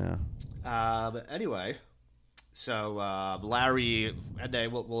 Yeah. Anyway, so Larry, and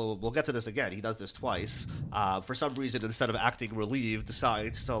then we'll get to this again. He does this twice. For some reason, instead of acting relieved,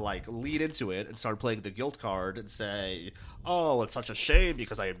 decides to like lead into it and start playing the guilt card and say, "Oh, it's such a shame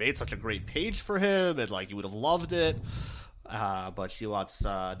because I made such a great page for him, and like you would have loved it." But she wants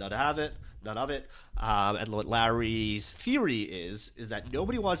none of it. And what Larry's theory is that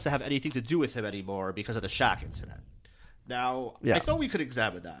nobody wants to have anything to do with him anymore because of the Shaq incident. Now, I thought we could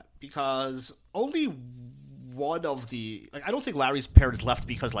examine that because only one of the I don't think Larry's parents left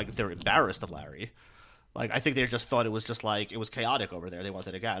because like they're embarrassed of Larry. Like I think they just thought it was just like it was chaotic over there. They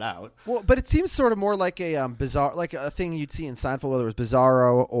wanted to get out. Well, but it seems sort of more like a bizarre, like a thing you'd see in Seinfeld, whether it was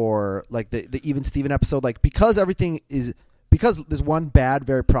Bizarro or like the Even Steven episode. Like because there's one bad,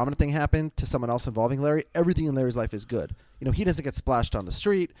 very prominent thing happened to someone else involving Larry, everything in Larry's life is good. He doesn't get splashed on the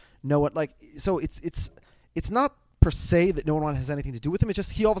street. No one so it's not per se that no one has anything to do with him. It's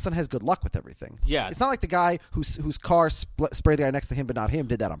just he all of a sudden has good luck with everything. Yeah. It's not like the guy whose car sprayed the guy next to him but not him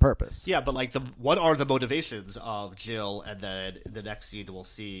did that on purpose. Yeah, but like what are the motivations of Jill, and then the next scene we'll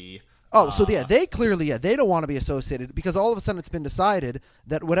see. They clearly, they don't want to be associated because all of a sudden it's been decided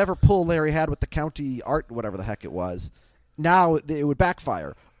that whatever pull Larry had with the county art, whatever the heck it was, now it would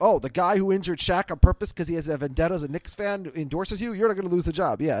backfire. Oh, the guy who injured Shaq on purpose because he has a vendetta as a Knicks fan endorses you, you're not going to lose the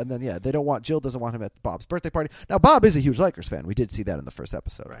job. Yeah, and then, Jill doesn't want him at Bob's birthday party. Now, Bob is a huge Lakers fan. We did see that in the first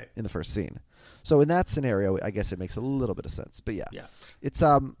episode, right? In the first scene. So in that scenario, I guess it makes a little bit of sense. But yeah. It's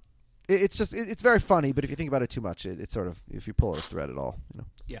it's very funny, but if you think about it too much, it's sort of, if you pull a thread at all,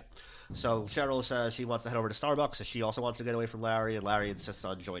 Yeah. So Cheryl says she wants to head over to Starbucks, and she also wants to get away from Larry, and Larry insists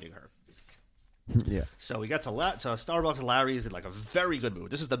on joining her. Yeah. So we get to Starbucks, and Larry's in like a very good mood.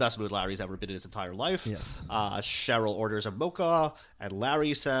 This is the best mood Larry's ever been in his entire life. Yes. Cheryl orders a mocha, and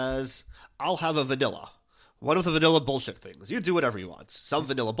Larry says, "I'll have a vanilla." One of the vanilla bullshit things. You do whatever you want. Some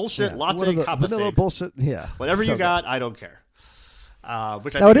vanilla bullshit, latte, copper vanilla thing. bullshit. Yeah. Whatever you got, I don't care.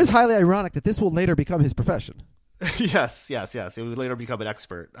 It is highly ironic that this will later become his profession. Yes. It would later become an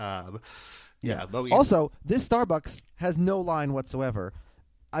expert. Also, this Starbucks has no line whatsoever.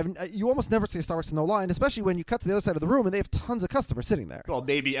 You almost never see a Starbucks with no line, especially when you cut to the other side of the room and they have tons of customers sitting there. Well,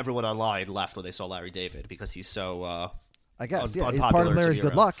 maybe everyone online left when they saw Larry David because he's so I guess, part of Larry's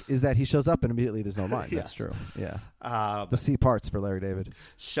good luck is that he shows up and immediately there's no line. Yes. That's true. Yeah. The C parts for Larry David.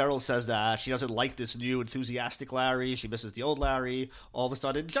 Cheryl says that she doesn't like this new enthusiastic Larry. She misses the old Larry. All of a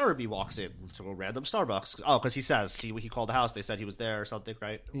sudden, Jeremy walks in to a random Starbucks. Oh, because he says he called the house. They said he was there or something,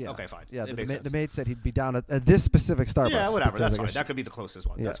 right? Yeah. Okay, fine. Yeah, the maid said he'd be down at this specific Starbucks. Yeah, whatever. That's fine. That could be the closest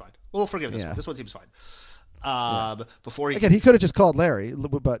one. Yeah. That's fine. We'll forgive this one. This one seems fine. Before he could have just called Larry,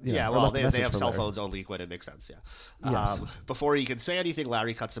 but they have cell phones only when it makes sense. Yeah. Yes. Before he can say anything,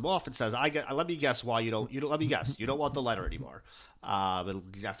 Larry cuts him off and says, "Let me guess why you don't. Let me guess. You don't want the letter anymore."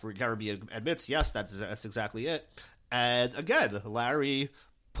 Jeremy admits, yes, that's exactly it. And again, Larry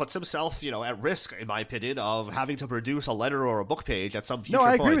puts himself, at risk, in my opinion, of having to produce a letter or a book page at some future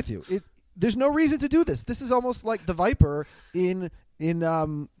point. No, I agree with you. There's no reason to do this. This is almost like the Viper in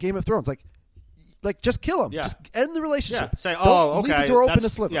Game of Thrones. Like, just kill him. Yeah. Just end the relationship. Yeah. Say, okay. Leave the door open a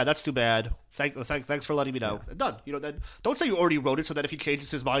sliver. Yeah, that's too bad. Thanks for letting me know. Yeah. Done. Then don't say you already wrote it so that if he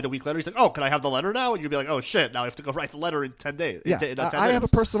changes his mind a week later, he's like, oh, can I have the letter now? And you'll be like, oh, shit, now I have to go write the letter in 10 days. Yeah, 10 I have a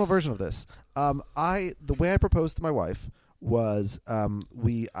personal version of this. The way I proposed to my wife was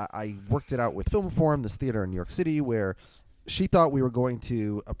I worked it out with Film Forum, this theater in New York City, where she thought we were going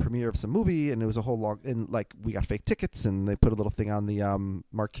to a premiere of some movie, and it was a whole we got fake tickets, and they put a little thing on the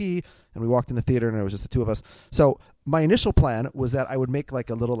marquee, and we walked in the theater, and it was just the two of us. So my initial plan was that I would make like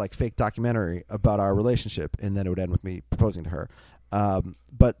a little fake documentary about our relationship, and then it would end with me proposing to her.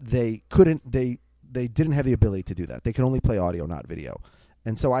 But they couldn't. They didn't have the ability to do that. They could only play audio, not video.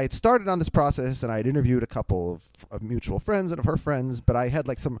 And so I had started on this process, and I had interviewed a couple of mutual friends and of her friends, but I had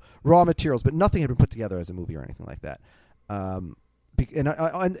some raw materials, but nothing had been put together as a movie or anything like that. And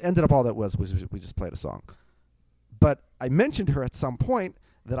I ended up all that was we just played a song. But I mentioned to her at some point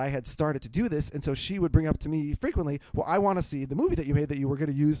that I had started to do this, and so she would bring up to me frequently, well, I want to see the movie that you made that you were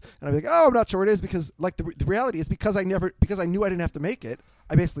going to use, and I'd be like, oh, I'm not sure it is, because like the reality is because I knew I didn't have to make it,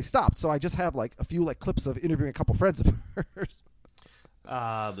 I basically stopped. So I just have like a few like clips of interviewing a couple friends of hers.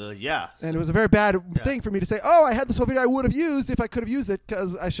 Yeah. And it was a very bad thing for me to say, oh, I had this whole video I would have used if I could have used it,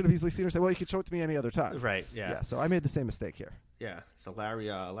 because I should have easily seen her say, well, you could show it to me any other time. Right, yeah. So I made the same mistake here. Yeah, so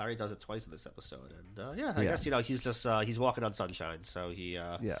Larry does it twice in this episode, and I guess he's just he's walking on sunshine, so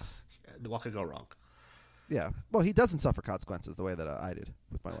what could go wrong? Yeah, well, he doesn't suffer consequences the way that I did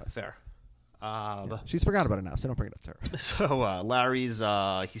with my wife. Fair. She's forgotten about it now, so don't bring it up to her. So Larry's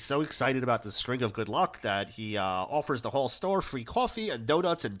he's so excited about the string of good luck that he offers the whole store free coffee and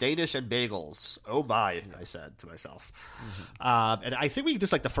donuts and Danish and bagels. Oh my, I said to myself. And I think this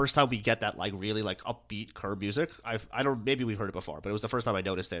is like the first time we get that like really like upbeat Curb music. I don't, maybe we've heard it before, but it was the first time I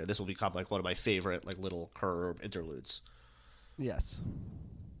noticed it, and this will become like one of my favorite like little Curb interludes. Yes.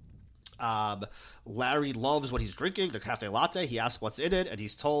 Larry loves what he's drinking, the cafe latte. He asks what's in it, and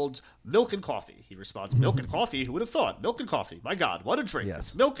he's told milk and coffee. He responds, milk and coffee? Who would have thought? Milk and coffee. My God, what a drink. Yes.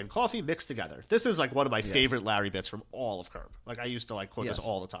 It's milk and coffee mixed together. This is like one of my favorite Larry bits from all of Curb. Like I used to like quote this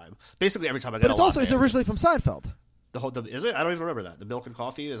all the time. Basically every time I get It's originally from Seinfeld. Is it? I don't even remember that. The milk and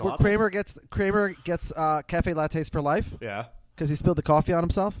coffee is a Where latte? Kramer gets cafe lattes for life. Yeah. Because he spilled the coffee on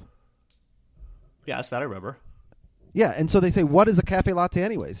himself. Yes, that I remember. Yeah, and so they say, what is a cafe latte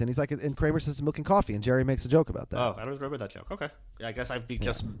anyways? And he's like, and Kramer says milk and coffee, and Jerry makes a joke about that. Oh, I don't remember that joke. Okay. Yeah, I guess I've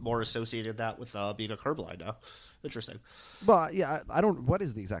just more associated that with being a Curb line now. Interesting. Well, yeah, I don't, what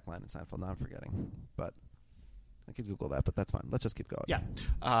is the exact line in Seinfeld? Now I'm forgetting. But I could Google that, but that's fine. Let's just keep going. Yeah.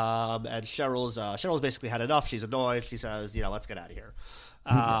 And Cheryl's basically had enough. She's annoyed. She says, let's get out of here.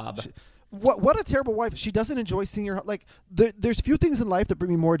 What a terrible wife. She doesn't enjoy seeing her, like, there's few things in life that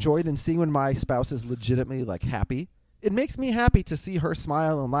bring me more joy than seeing when my spouse is legitimately, like, happy. It makes me happy to see her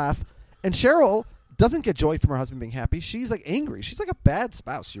smile and laugh. And Cheryl doesn't get joy from her husband being happy. She's like angry. She's like a bad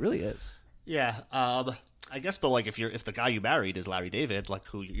spouse. She really is. Yeah. I guess, but like if the guy you married is Larry David, like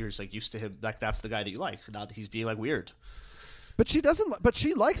who you're just like used to him, like that's the guy that you like. Not that he's being like weird. But she doesn't. But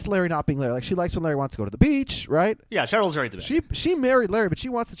she likes Larry not being Larry. Like she likes when Larry wants to go to the beach, right? Yeah, Cheryl's very demanding. She married Larry, but she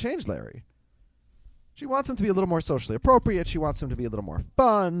wants to change Larry. She wants him to be a little more socially appropriate. She wants him to be a little more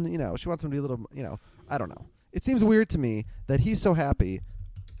fun. She wants him to be a little. I don't know. It seems weird to me that he's so happy.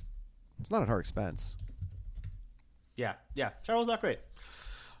 It's not at her expense. Yeah. Cheryl's not great.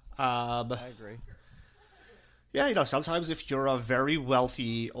 I agree. Yeah, sometimes if you're a very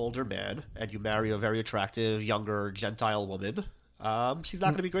wealthy older man and you marry a very attractive younger Gentile woman, she's not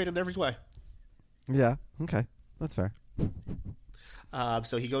going to be great in every way. Yeah. Okay. That's fair.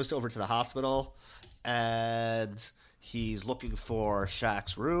 So he goes over to the hospital and he's looking for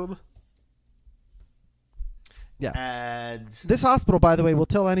Shaq's room. Yeah. And this hospital, by the way, will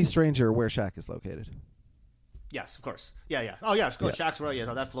tell any stranger where Shaq is located. Yes, of course. Yeah. Oh, yeah. Go Shaq's room. Yes,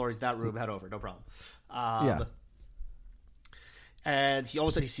 on that floor. He's that room. Head over. No problem. Yeah. And all of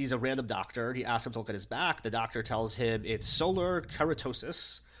a sudden he sees a random doctor. He asks him to look at his back. The doctor tells him it's solar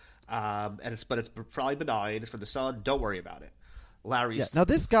keratosis, but it's probably benign. It's from the sun. Don't worry about it. Now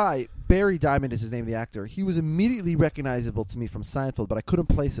this guy, Barry Diamond is his name, the actor. He was immediately recognizable to me from Seinfeld, but I couldn't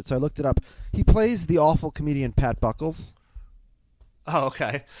place it, so I looked it up. He plays the awful comedian Pat Buckles. Oh,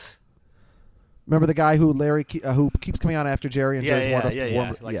 okay. Remember the guy who who keeps coming on after Jerry and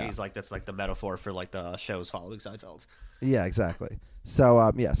Jerry's Like he's like that's like the metaphor for like the shows following Seinfeld. Yeah, exactly.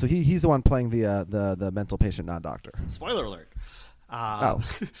 So so he's the one playing the mental patient, not doctor. Spoiler alert.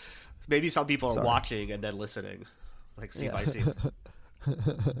 Maybe some people are watching and then listening. Like scene by scene.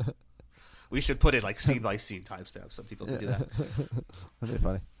 We should put it like scene by scene timestamps so people can do that. That'd be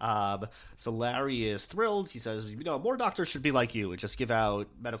funny. So Larry is thrilled. He says, more doctors should be like you and just give out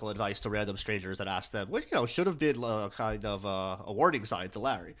medical advice to random strangers and ask them, which should have been kind of a warning sign to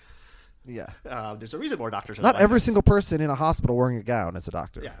Larry. Yeah. There's a reason more doctors are not like every this. single person in a hospital wearing a gown is a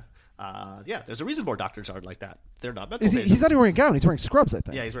doctor. Yeah. There's a reason more doctors aren't like that. They're not mental patients. He's not even wearing a gown. He's wearing scrubs, I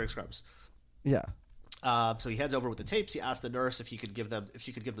think. Yeah, he's wearing scrubs. Yeah. So he heads over with the tapes. He asks the nurse if she could give them to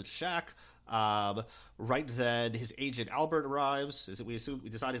Shaq. Right then, his agent Albert arrives. We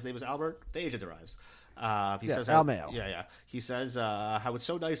decide his name is Albert. The agent arrives. He says, Al Mayo. Yeah. He says how it's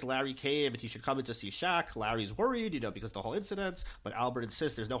so nice Larry came and he should come in to see Shaq. Larry's worried, because of the whole incident. But Albert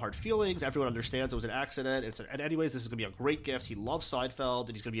insists there's no hard feelings. Everyone understands it was an accident. And anyways, this is going to be a great gift. He loves Seinfeld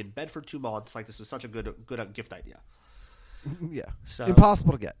and he's going to be in bed for 2 months. Like this was such a good gift idea. Yeah. So,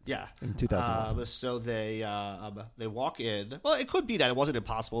 Impossible to get. Yeah. In 2001. So they walk in. Well, it could be that it wasn't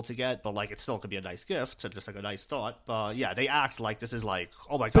impossible to get, but like it still could be a nice gift and just like a nice thought. But yeah, they act like this is like,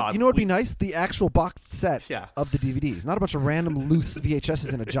 oh my god. But you know what'd be nice? The actual box set Yeah. of the DVDs, not a bunch of random loose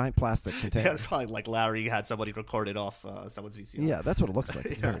VHSs in a giant plastic container. Yeah, it's probably like Larry had somebody record it off someone's VCR. Yeah, that's what it looks like.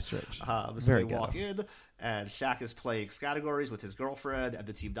 It's very strange. So Very they ghetto. walk in, and Shaq is playing categories with his girlfriend and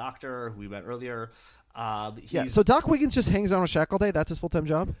the team doctor who we met earlier. Yeah, so Doc Wiggins just hangs around with Shaq all day? That's his full-time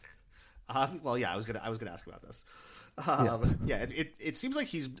job? Well, yeah, I was gonna ask about this. It seems like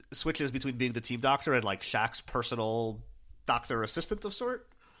he switches between being the team doctor and like Shaq's personal doctor assistant of sort.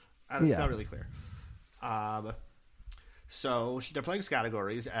 It's not really clear. So they're playing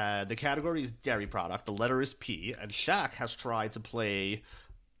categories, and the category is dairy product. The letter is P, and Shaq has tried to play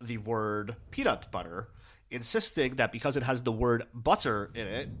the word peanut butter, insisting that because it has the word butter in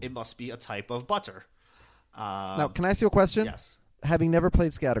it, it must be a type of butter. Now, can I ask you a question? Yes. Having never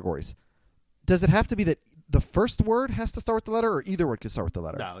played categories, does it have to be that the first word has to start with the letter, or either word could start with the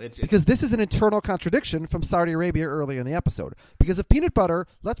letter? No, because this is an internal contradiction from Saudi Arabia earlier in the episode. Because if peanut butter,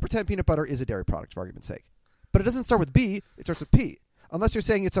 let's pretend peanut butter is a dairy product, for argument's sake. But it doesn't start with B, it starts with P. Unless you're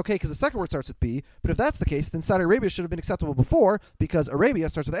saying it's okay because the second word starts with B. But if that's the case, then Saudi Arabia should have been acceptable before because Arabia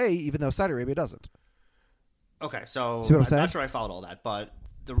starts with A, even though Saudi Arabia doesn't. Okay, so See what I'm I'm saying? not sure I followed all that, but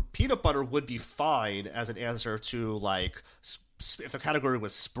the peanut butter would be fine as an answer to like if the category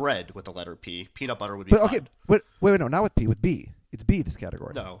was spread with the letter P, peanut butter would be But fine. okay, wait, no, not with P, with B. It's B, this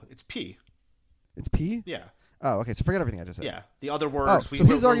category. No, it's P. It's P? Yeah. Oh, okay, so forget everything I just said. Yeah. The other words Oh, we so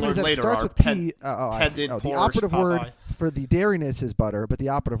his we'll argument is learn that it later starts are with P. I see. pendant, The Porsche, operative Popeye. word for the dairiness is butter, but the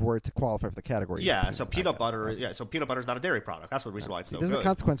operative word to qualify for the category Yeah, is so peanut butter. Yeah, so peanut butter is not a dairy product. That's the reason why it's no There's good. a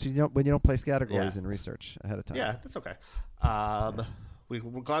consequence when you don't place categories Yeah. in research ahead of time. Yeah, that's okay. We're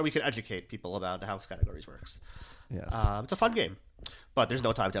glad we can educate people about how categories works. Yes. It's a fun game, but there's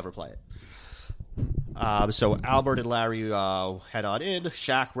no time to ever play it. So Albert and Larry head on in.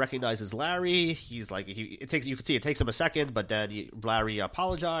 Shaq recognizes Larry. He's like, you can see it takes him a second, but then Larry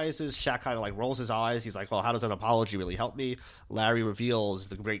apologizes. Shaq kind of like rolls his eyes. He's like, well, how does an apology really help me? Larry reveals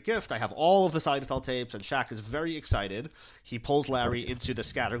the great gift. I have all of the Seinfeld tapes, and Shaq is very excited. He pulls Larry into the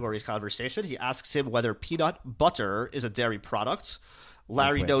categories conversation. He asks him whether peanut butter is a dairy product.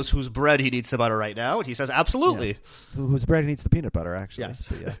 Larry knows whose bread he needs to butter right now, and he says, absolutely. Yes. Whose bread needs the peanut butter, actually.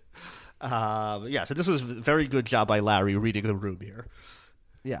 Yes. But yeah. So this was a very good job by Larry reading the room here.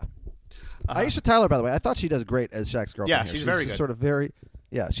 Yeah. Aisha Tyler, by the way, I thought she does great as Shaq's girlfriend. Yeah, here. she's very just good. Sort of very.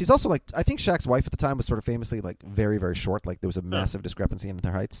 Yeah, she's also like, I think Shaq's wife at the time was sort of famously like very, very short. Like there was a massive discrepancy in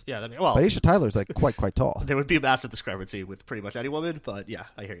their heights. Yeah, But Aisha Tyler's like quite tall. there would be a massive discrepancy with pretty much any woman, but yeah,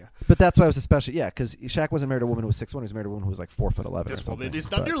 I hear you. But that's why it was especially, because Shaq wasn't married to a woman who was 6'1". He was married to a woman who was like 4'11" or This something. woman is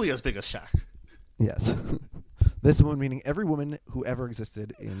not But- nearly as big as Shaq. Yes. This woman meaning every woman who ever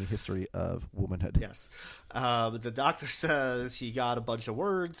existed in the history of womanhood. Yes. The doctor says he got a bunch of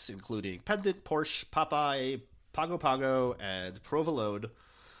words, including pendant, Porsche, Popeye, Pago Pago, and provolone.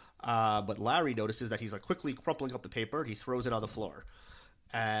 But Larry notices that he's like quickly crumpling up the paper. He throws it on the floor.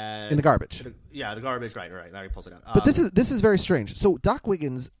 And In the garbage. Yeah, the garbage. Right. Larry pulls it out. But this is very strange. So Doc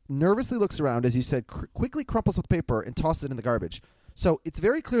Wiggins nervously looks around, as you said, quickly crumples up the paper and tosses it in the garbage. So it's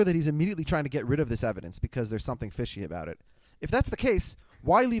very clear that he's immediately trying to get rid of this evidence because there's something fishy about it. If that's the case,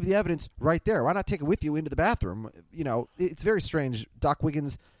 why leave the evidence right there? Why not take it with you into the bathroom? You know, it's very strange. Doc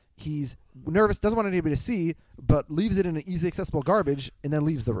Wiggins, he's nervous, doesn't want anybody to see, but leaves it in an easily accessible garbage and then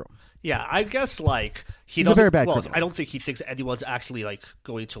leaves the room. Yeah, I guess like He's a very bad Well, criminal. I don't think he thinks anyone's actually like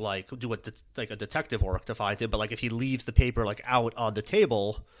going to like do a detective work to find him. But like if he leaves the paper like out on the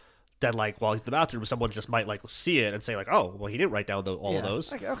table, then like while he's in the bathroom, someone just might like see it and say like, oh, well, he didn't write down all of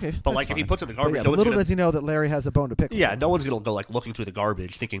those. Okay. But like if he puts it in the garbage, yeah, no one's little gonna, does he know that Larry has a bone to pick with. yeah, no one's gonna go like looking through the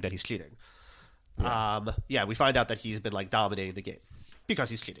garbage thinking that he's cheating. Yeah, we find out that he's been like dominating the game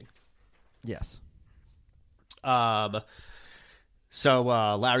because he's cheating. Yes. So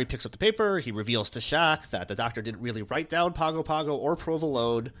Larry picks up the paper. He reveals to Shaq that the doctor didn't really write down Pago Pago or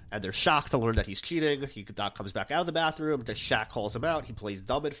provolone, and they're shocked to learn that he's cheating. Doc comes back out of the bathroom. Shaq calls him out. He plays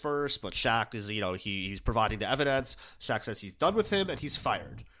dumb at first, but Shaq is, he's providing the evidence. Shaq says he's done with him, and he's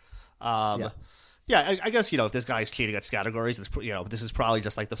fired. Yeah, I guess, if this guy's cheating at categories, it's, this is probably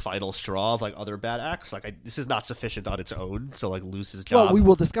just like the final straw of like other bad acts. Like this is not sufficient on its own to like lose his job. Well, we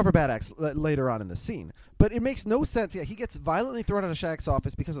will discover bad acts later on in the scene. But it makes no sense. Yeah, he gets violently thrown out of Shaq's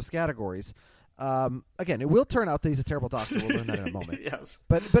office because of categories. Again, it will turn out that he's a terrible doctor. We'll learn that in a moment. Yes.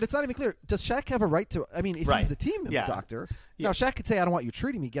 But it's not even clear. Does Shaq have a right to? I mean, if Right. he's the team Yeah. doctor, Now, Shaq could say, "I don't want you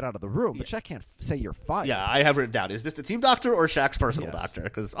treating me. Get out of the room." But Shaq can't say you're fired. Yeah, I have written down. Is this the team doctor or Shaq's personal doctor?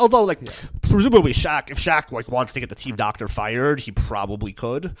 Because although, presumably if Shaq wants to get the team doctor fired, he probably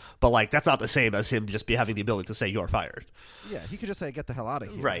could. But that's not the same as him just having the ability to say you're fired. Yeah, he could just say, "Get the hell out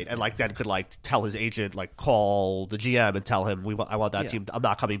of here." Right, and then could tell his agent, call the GM and tell him, I want that team. I'm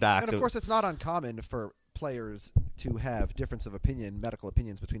not coming back. And of course, it's not uncommon for players to have difference of opinion, medical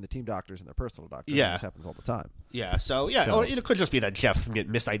opinions between the team doctors and their personal doctors. Yeah, this happens all the time. Yeah, or it could just be that Jeff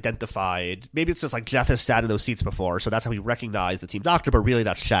misidentified. Maybe it's just Jeff has sat in those seats before, so that's how he recognized the team doctor. But really,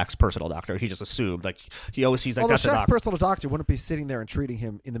 that's Shaq's personal doctor. He just assumed he always sees Although that's Shaq's personal doctor wouldn't be sitting there and treating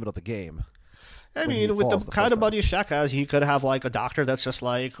him in the middle of the game. I mean, with the kind of money Shaq has, he could have a doctor that's just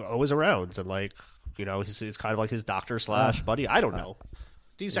always around and he's kind of his doctor / buddy. I don't know.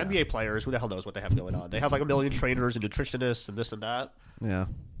 These NBA players, who the hell knows what they have going on? They have a million trainers and nutritionists and this and that. Yeah.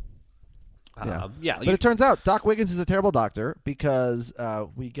 But it turns out Doc Wiggins is a terrible doctor because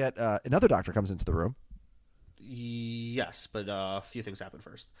we get another doctor comes into the room. Yes, but a few things happen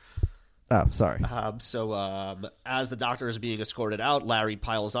first. Oh, sorry. As the doctor is being escorted out, Larry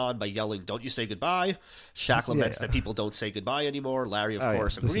piles on by yelling, "Don't you say goodbye?" Shaq laments that people don't say goodbye anymore. Larry, of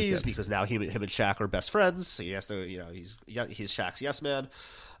course, agrees because now him and Shaq are best friends. So he has to, he's Shaq's yes man.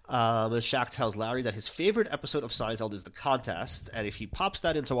 Shaq tells Larry that his favorite episode of Seinfeld is The Contest, and if he pops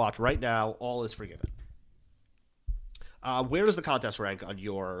that in to watch right now, all is forgiven. Where does The Contest rank on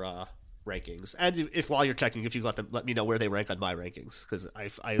your rankings? And if while you're checking, if you let me know where they rank on my rankings, because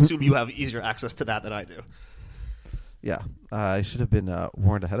I assume you have easier access to that than I do. Yeah, I should have been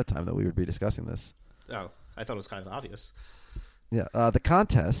warned ahead of time that we would be discussing this. Oh, I thought it was kind of obvious. Yeah, The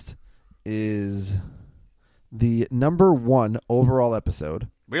Contest is the number 1 overall episode.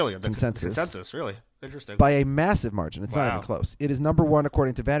 Really? Consensus, really? Interesting. By a massive margin. It's not even close. It is number 1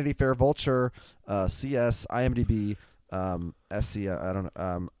 according to Vanity Fair, Vulture, CS, IMDb, SC, I don't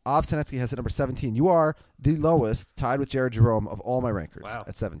know. Ov Sanetsky has it number 17. You are the lowest, tied with Jared Jerome, of all my rankers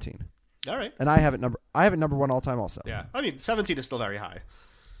at 17. All right. And I have it number 1 all time also. Yeah. I mean, 17 is still very high.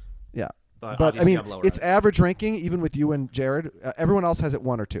 Yeah. But I mean, it's average ranking, even with you and Jared. Everyone else has it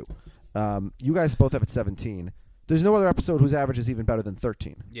 1 or 2. You guys both have it 17. There's no other episode whose average is even better than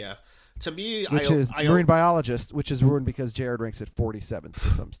 13. Yeah. To me, which is Marine Biologist, which is ruined because Jared ranks at 47th for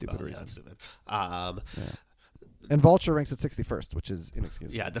some stupid reason. That's stupid. And Vulture ranks at 61st, which is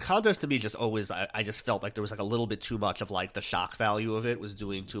inexcusable. Yeah, The Contest to me just always, I just felt like there was a little bit too much of the shock value of it was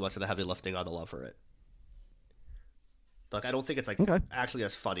doing too much of the heavy lifting on the love for it. I don't think it's actually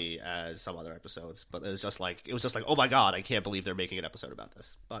as funny as some other episodes, but it was just oh my god, I can't believe they're making an episode about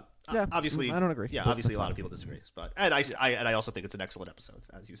this. But obviously, I don't agree. Yeah, obviously a lot of people disagree. But I also think it's an excellent episode,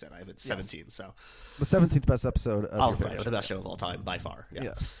 as you said. I have it 17. Yes. So the 17th best episode of the best show of all time by far.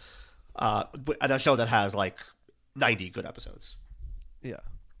 Yeah. And a show that has 90 good episodes. Yeah.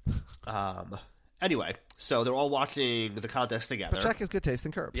 Anyway, so they're all watching The Contest together. But Jack has good taste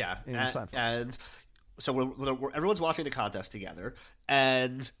in Curb. Yeah, and so everyone's watching The Contest together,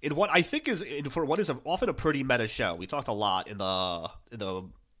 and in what I think is for what is often a pretty meta show. We talked a lot in the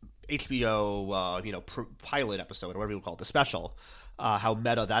HBO pilot episode, or whatever you call it, the special. How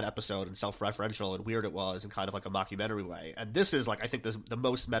meta that episode and self-referential and weird it was in kind of a mockumentary way. And this is I think the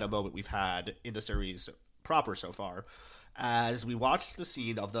most meta moment we've had in the series proper so far, as we watch the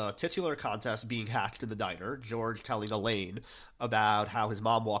scene of the titular contest being hatched in the diner, George telling Elaine about how his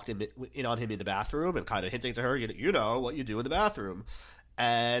mom walked in on him in the bathroom and kind of hinting to her, you know what you do in the bathroom.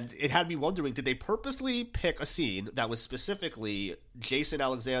 And it had me wondering, did they purposely pick a scene that was specifically Jason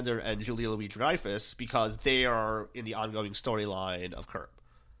Alexander and Julia Louis-Dreyfus because they are in the ongoing storyline of Curb?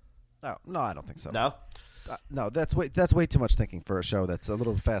 No, I don't think so. No? No, that's way too much thinking for a show that's a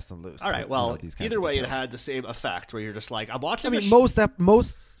little fast and loose. All right, well, either way, it had the same effect where you're just I'm watching. I mean,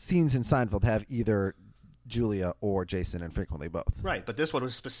 most scenes in Seinfeld have either Julia or Jason, and frequently both. Right, but this one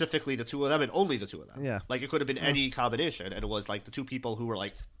was specifically the two of them and only the two of them. Yeah, it could have been any combination, and it was the two people who were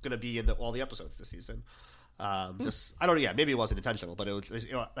going to be in all the episodes this season. Just I don't know. Yeah, maybe it wasn't intentional, but it was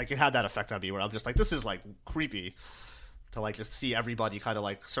it had that effect on me where I'm just this is creepy to just see everybody kind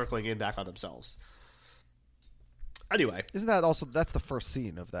of circling in back on themselves. Anyway, isn't that also that's the first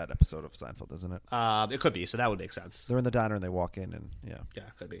scene of that episode of Seinfeld, isn't it? It could be, so that would make sense. They're in the diner and they walk in, and yeah,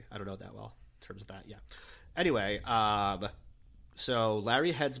 it could be. I don't know that well in terms of that. Yeah. Anyway, so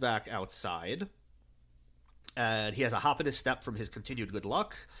Larry heads back outside, and he has a hop in his step from his continued good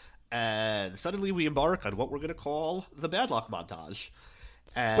luck, and suddenly we embark on what we're going to call the bad luck montage.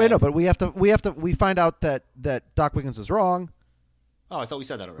 And wait, no, but we find out that Doc Wiggins is wrong. Oh, I thought we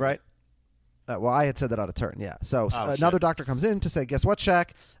said that already. Right. Well, I had said that out of turn, yeah. So another doctor comes in to say, guess what, Shaq?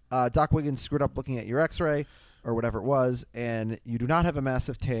 Doc Wiggins screwed up looking at your x-ray. or whatever it was, and you do not have a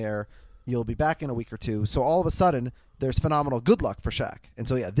massive tear. You'll be back in a week or two. So all of a sudden, there's phenomenal good luck for Shaq. And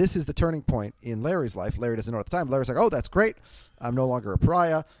so, yeah, this is the turning point in Larry's life. Larry doesn't know at the time. Larry's like, oh, that's great. I'm no longer a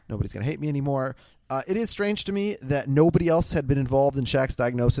pariah. Nobody's going to hate me anymore. It is strange to me that nobody else had been involved in Shaq's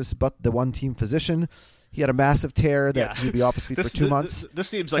diagnosis but the one team physician. He had a massive tear that he'd be off his feet for 2 months. This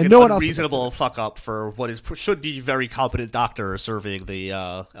seems like an unreasonable fuck-up for what should be very competent doctor serving the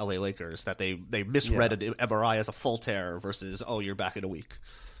L.A. Lakers, that they misread an MRI as a full tear versus, oh, you're back in a week.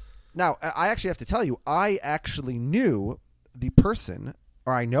 Now, I actually have to tell you, I actually knew the person,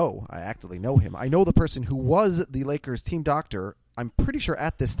 or I actively know him. I know the person who was the Lakers team doctor, I'm pretty sure,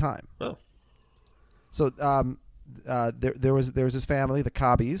 at this time. Oh. So there was his family, the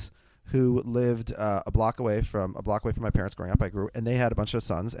Cobbies, who lived a block away from my parents growing up. And they had a bunch of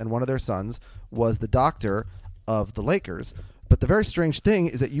sons, and one of their sons was the doctor of the Lakers. But the very strange thing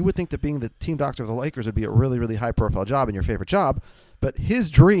is that you would think that being the team doctor of the Lakers would be a really, really high-profile job and your favorite job, but his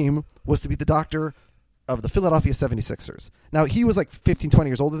dream was to be the doctor of the Philadelphia 76ers. Now, he was like 15, 20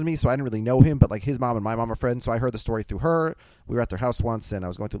 years older than me, so I didn't really know him, but like his mom and my mom are friends, so I heard the story through her. We were at their house once, and I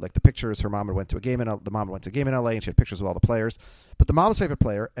was going through like the pictures. Her mom went to a game the mom went to a game in LA, and she had pictures with all the players. But the mom's favorite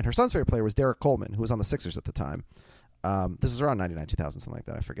player and her son's favorite player was Derek Coleman, who was on the Sixers at the time. This was around 99, 2000, something like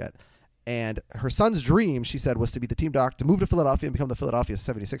that, I forget. And her son's dream, she said, was to be the team doctor, to move to Philadelphia and become the Philadelphia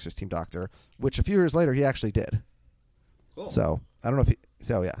 76ers team doctor, which a few years later he actually did. Cool. So I don't know if he.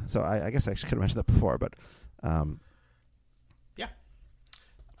 So yeah. So I guess I could have mentioned that before, but yeah.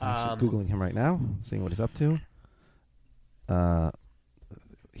 I'm actually Googling him right now, seeing what he's up to.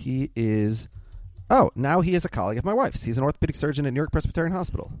 He is. Oh, now he is a colleague of my wife's. He's an orthopedic surgeon at New York Presbyterian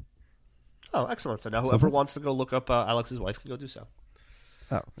Hospital. Oh, excellent. So now whoever wants to go look up Alex's wife can go do so.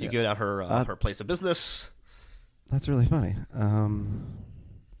 Oh, you give out her place of business. That's really funny.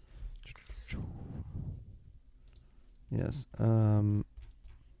 Yes.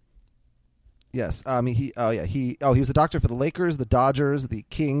 Yes. He was a doctor for the Lakers, the Dodgers, the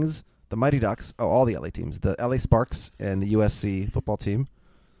Kings, the Mighty Ducks. Oh, all the LA teams. The LA Sparks and the USC football team.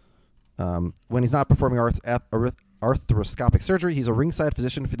 When he's not performing arthroscopic surgery, he's a ringside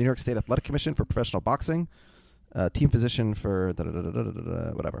physician for the New York State Athletic Commission for professional boxing. Team physician for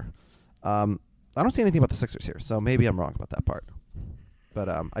whatever. I don't see anything about the Sixers here, so maybe I'm wrong about that part. But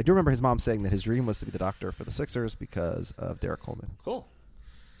I do remember his mom saying that his dream was to be the doctor for the Sixers because of Derek Coleman. Cool.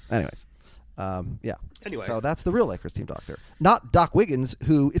 Anyways, yeah. Anyway. So that's the real Lakers team doctor. Not Doc Wiggins,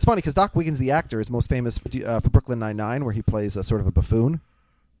 who... It's funny because Doc Wiggins, the actor, is most famous for Brooklyn Nine-Nine, where he plays a sort of a buffoon.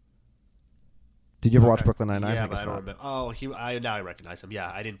 Did you ever watch Brooklyn Nine-Nine? Yeah, but I don't remember. Oh, now I recognize him.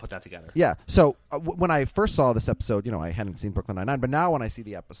 Yeah, I didn't put that together. Yeah, so when I first saw this episode, I hadn't seen Brooklyn Nine-Nine, but now when I see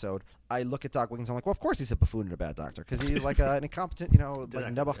the episode, I look at Doc Wiggins, I'm like, well, of course he's a buffoon and a bad doctor, because he's like an incompetent,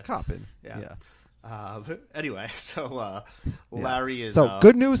 like double cop. And, yeah. Anyway, so Larry is... So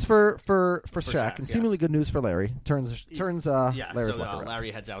good news for Shaq, and yes. seemingly good news for Larry. Turns Larry's luck around. Larry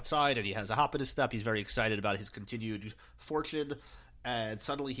heads outside, and he has a hop in his step. He's very excited about his continued fortune. And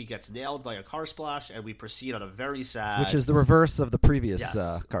suddenly he gets nailed by a car splash, and we proceed on a very sad... Which is the reverse of the previous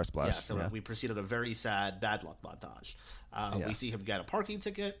car splash. Yeah, so we proceed on a very sad bad luck montage. We see him get a parking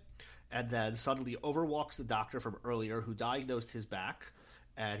ticket, and then suddenly overwalks the doctor from earlier who diagnosed his back,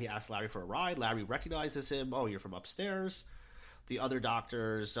 and he asks Larry for a ride. Larry recognizes him. Oh, you're from upstairs. The other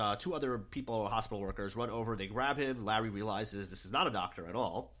doctors, two other people, hospital workers, run over. They grab him. Larry realizes this is not a doctor at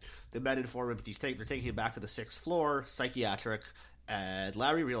all. The men inform him that they're taking him back to the 6th floor, psychiatric. And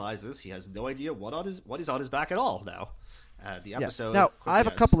Larry realizes he has no idea what is on his back at all now. The episode. Now I have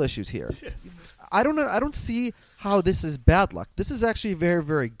a couple issues here. I don't know. I don't see how this is bad luck. This is actually very,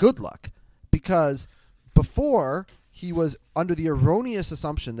 very good luck, because before he was under the erroneous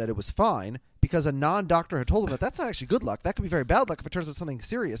assumption that it was fine because a non-doctor had told him that that's not actually good luck. That could be very bad luck if it turns out something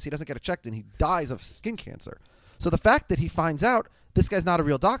serious. He doesn't get it checked and he dies of skin cancer. So the fact that he finds out this guy's not a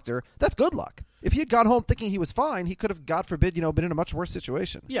real doctor, that's good luck. If he had gone home thinking he was fine, he could have, God forbid, been in a much worse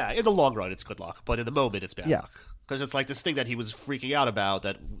situation. Yeah, in the long run, it's good luck, but in the moment, it's bad luck. Because it's like this thing that he was freaking out about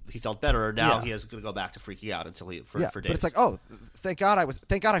that he felt better. Now he is going to go back to freaking out until for days. But it's like, oh, thank God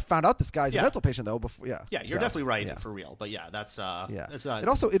I found out this guy's a mental patient though. Before, you're definitely right for real. But that's it's not. It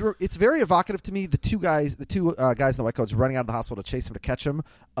also it's very evocative to me. The two guys in the white coats running out of the hospital to chase him to catch him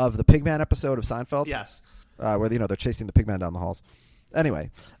of the Pigman episode of Seinfeld. Yes, where they're chasing the Pigman down the halls. Anyway,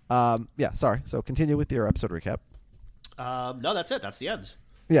 sorry. So continue with your episode recap. No, that's it. That's the end.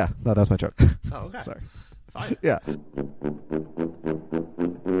 Yeah, no, that was my joke. Oh, okay. Sorry. Fine. Yeah.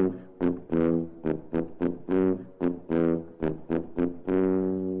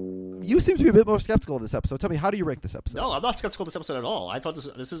 You seem to be a bit more skeptical of this episode. Tell me, how do you rank this episode? No, I'm not skeptical of this episode at all. I thought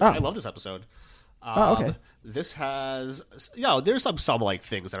I love this episode. Okay. This has, there's some like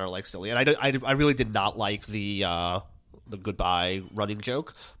things that are like silly, and I really did not like the goodbye running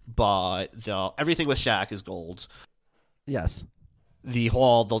joke, but everything with Shaq is gold. Yes. The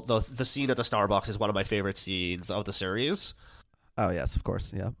scene at the Starbucks is one of my favorite scenes of the series. Oh yes, of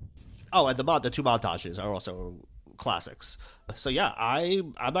course. Yeah. Oh, and the two montages are also classics. So yeah,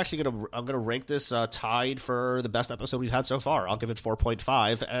 I'm actually gonna rank this tied for the best episode we've had so far. I'll give it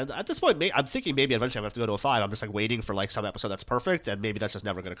 4.5, and at this point, I'm thinking maybe eventually I'm gonna have to go to a 5. I'm just like waiting for like some episode that's perfect, and maybe that's just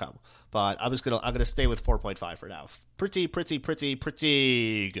never gonna come. But I'm gonna stay with 4.5 for now. Pretty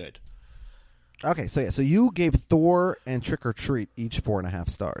good. Okay, so you gave Thor and Trick or Treat each 4.5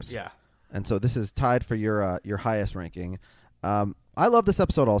 stars. Yeah, and so this is tied for your highest ranking. I love this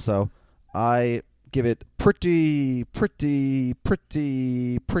episode also. I give it pretty good.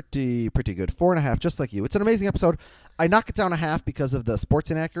 4.5, just like you. It's an amazing episode. I knock it down a half because of the sports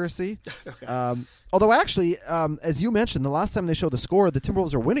inaccuracy. Okay. Although actually, as you mentioned, the last time they showed the score, the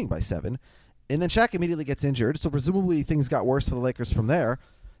Timberwolves are winning by 7, and then Shaq immediately gets injured. So presumably things got worse for the Lakers from there.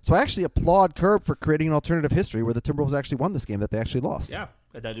 So I actually applaud Curb for creating an alternative history where the Timberwolves actually won this game that they actually lost. Yeah,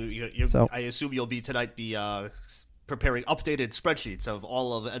 and then I assume you'll be tonight preparing updated spreadsheets of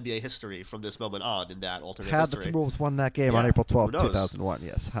all of NBA history from this moment on in that alternate history. Had the Timberwolves won that game on April 12th, 2001,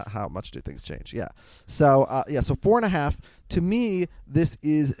 yes. How much do things change? Yeah. So, so 4.5. To me, this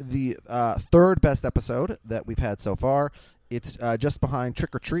is the third best episode that we've had so far. It's just behind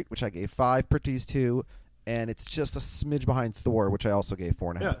Trick or Treat, which I gave 5 pretties to, and it's just a smidge behind Thor, which I also gave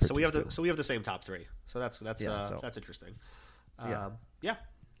 4.5. Yeah, so we have the same top 3. So that's interesting. Yeah,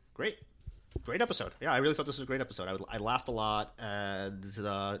 great. Great episode. Yeah, I really thought this was a great episode. I laughed a lot, and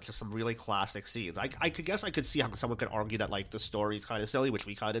just some really classic scenes. I could see how someone could argue that like the story's kind of silly, which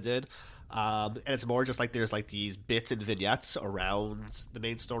we kind of did, and it's more just like there's like these bits and vignettes around the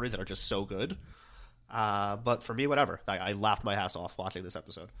main story that are just so good. But for me, whatever. I laughed my ass off watching this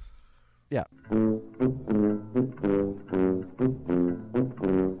episode. Yeah.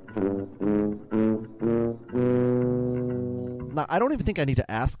 Now, I don't even think I need to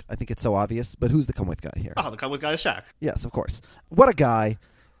ask. I think it's so obvious. But who's the come with guy here? Oh, the come with guy is Shaq. Yes, of course. What a guy.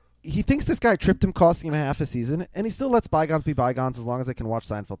 He thinks this guy tripped him, costing him half a season, and he still lets bygones be bygones as long as they can watch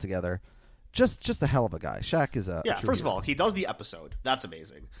Seinfeld together. Just a hell of a guy. Shaq is a first of all, he does the episode. That's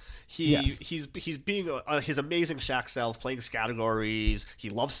amazing. He's being his amazing Shaq self, playing categories. He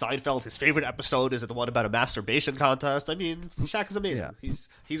loves Seinfeld. His favorite episode is the one about a masturbation contest. I mean, Shaq is amazing. Yeah.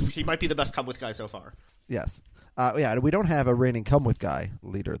 He might be the best come with guy so far. Yes. We don't have a reigning come with guy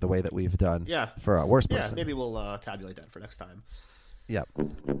leader the way that we've done for a worst person. Yeah, maybe we'll tabulate that for next time. Yep.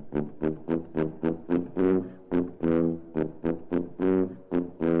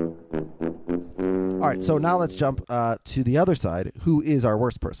 All right, so now let's jump to the other side. Who is our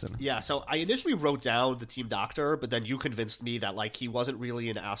worst person? Yeah, so I initially wrote down the team doctor, but then you convinced me that like he wasn't really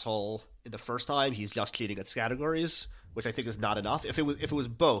an asshole in the first time. He's just cheating at categories, which I think is not enough. If it was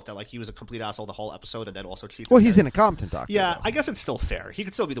both, that like he was a complete asshole the whole episode and then also cheats. Well, he's an incompetent doctor. Yeah, though. I guess it's still fair. He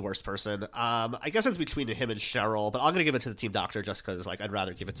could still be the worst person. I guess it's between him and Cheryl, but I'm gonna give it to the team doctor just because like I'd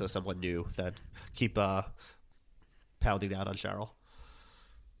rather give it to someone new than keep pounding down on Cheryl.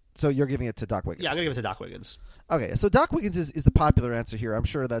 So you're giving it to Doc Wiggins? Yeah, I'm going to give it to Doc Wiggins. Okay, so Doc Wiggins is the popular answer here. I'm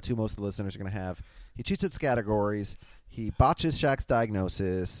sure that's who most of the listeners are going to have. He cheats at categories. He botches Shaq's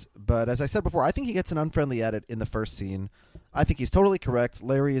diagnosis. But as I said before, I think he gets an unfriendly edit in the first scene. I think he's totally correct.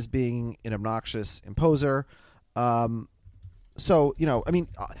 Larry is being an obnoxious imposer. So,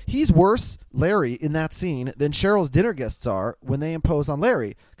 he's worse, Larry, in that scene than Cheryl's dinner guests are when they impose on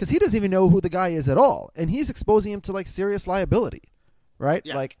Larry. Because he doesn't even know who the guy is at all. And he's exposing him to, like, serious liability. Right?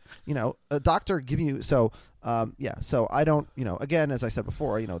 Yeah. Like, a doctor giving you... So, so I don't, again, as I said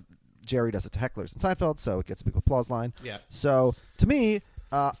before, Jerry does it to hecklers in Seinfeld, so it gets a big applause line. Yeah. So, to me,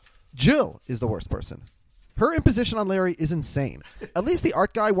 Jill is the worst person. Her imposition on Larry is insane. At least the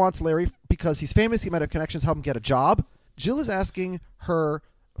art guy wants Larry because he's famous, he might have connections, help him get a job. Jill is asking her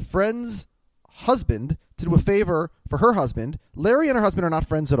friend's husband to do a favor for her husband. Larry and her husband are not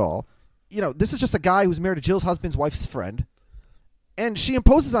friends at all. This is just a guy who's married to Jill's husband's wife's friend. And she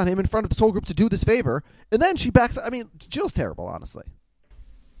imposes on him in front of the whole group to do this favor, and then she backs. I mean, Jill's terrible, honestly.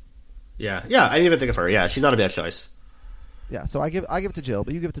 Yeah, I didn't even think of her. Yeah, she's not a bad choice. Yeah, so I give it to Jill,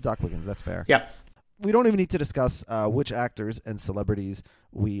 but you give it to Doc Wiggins. That's fair. Yeah. We don't even need to discuss which actors and celebrities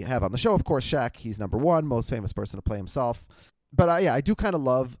we have on the show. Of course, Shaq, he's number one, most famous person to play himself. But I do kind of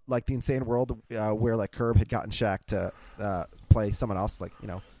love like the insane world where like Curb had gotten Shaq to play someone else, like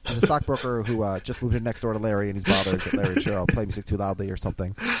He's a stockbroker who just moved in next door to Larry, and he's bothered that Larry and Cheryl play music too loudly or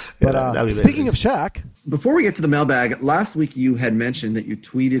something. But speaking of Shaq, before we get to the mailbag, last week you had mentioned that you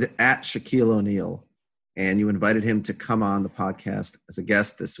tweeted at Shaquille O'Neal, and you invited him to come on the podcast as a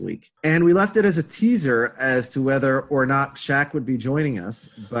guest this week. And we left it as a teaser as to whether or not Shaq would be joining us.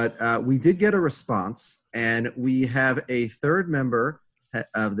 But we did get a response, and we have a third member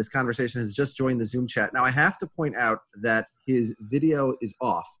of this conversation has just joined the Zoom chat. Now, I have to point out that his video is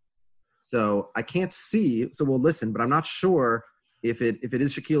off. So I can't see, so we'll listen, but I'm not sure if it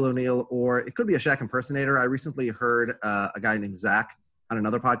is Shaquille O'Neal or it could be a Shaq impersonator. I recently heard a guy named Zach on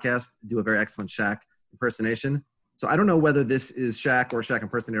another podcast do a very excellent Shaq impersonation. So I don't know whether this is Shaq or Shaq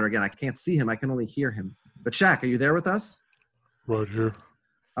impersonator. Again, I can't see him. I can only hear him. But Shaq, are you there with us? Right here.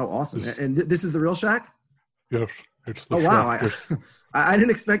 Oh, awesome. And this is the real Shaq? Yes, it's the Shaq. Wow. Yes. I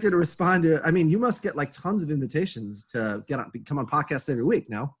didn't expect you to respond to, I mean, you must get like tons of invitations to come on podcasts every week,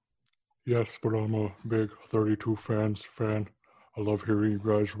 no? Yes, but I'm a big 32 Fans fan. I love hearing you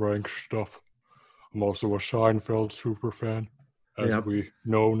guys rank stuff. I'm also a Seinfeld super fan, as we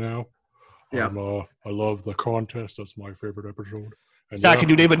know now. Yeah. I love the contest. That's my favorite episode. And Can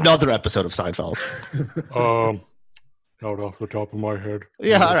you name another episode of Seinfeld? Not off the top of my head.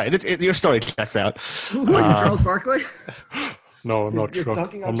 Yeah, all right. Your story checks out. Who are you, Charles Barkley? No, I'm not.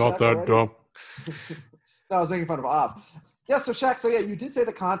 I'm not that already? dumb. No, I was making fun of Bob. Yeah, so Shaq, you did say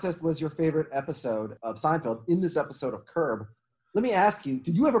the contest was your favorite episode of Seinfeld in this episode of Curb. Let me ask you,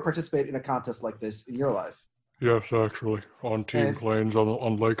 did you ever participate in a contest like this in your life? Yes, actually. On team planes,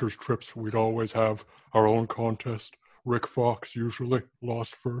 on Lakers trips, we'd always have our own contest. Rick Fox usually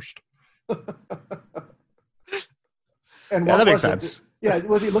lost first. And that makes sense. Yeah,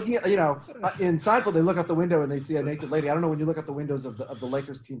 was he looking at, in Seinfeld, they look out the window and they see a naked lady. I don't know when you look at the windows of the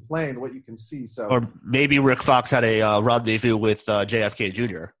Lakers team plane, what you can see. So, or maybe Rick Fox had a rendezvous with JFK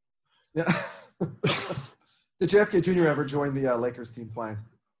Jr. Yeah. Did JFK Jr. ever join the Lakers team plane?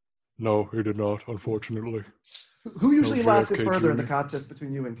 No, he did not, unfortunately. Who usually lasted JFK further in Jr. the contest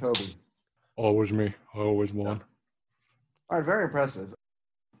between you and Kobe? Always me. I always won. All right, very impressive.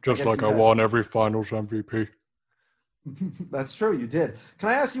 Just like I won every finals MVP. That's true, you did. Can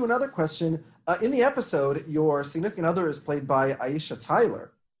I ask you another question? In the episode, your significant other is played by Aisha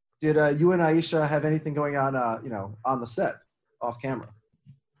Tyler. Did you and Aisha have anything going on, on the set, off camera?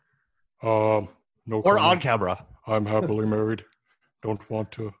 No. Or comment. on camera. I'm happily married. Don't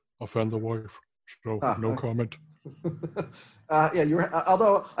want to offend the wife, so no comment. You were.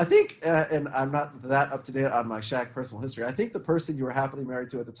 Although I think, and I'm not that up to date on my Shaq personal history. I think the person you were happily married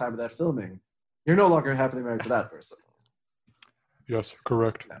to at the time of that filming, you're no longer happily married to that person. Yes,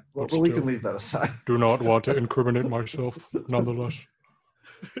 correct. Yeah. Well, we can leave that aside. Do not want to incriminate myself, nonetheless.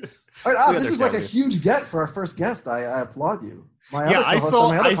 All right, this is like a huge get for our first guest. I applaud you. I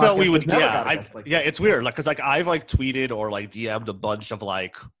thought we would. It's weird, because I've tweeted or DM'd a bunch of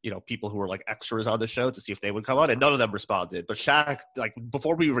people who were extras on the show to see if they would come on, and none of them responded. But Shaq,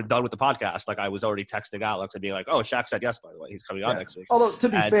 before we were done with the podcast, I was already texting Alex and being like, "Oh, Shaq said yes, by the way, he's coming on next week." Although to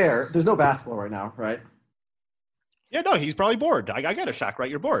be fair, there's no basketball right now, right? Yeah, no, he's probably bored. I get it, Shaq, right?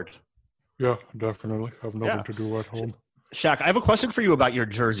 You're bored. Yeah, definitely. Have nothing to do at home. Shaq, I have a question for you about your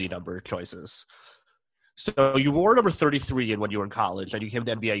jersey number choices. So you wore number 33 when you were in college, and you came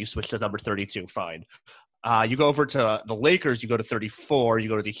to NBA, you switched to number 32. Fine. You go over to the Lakers, you go to 34. You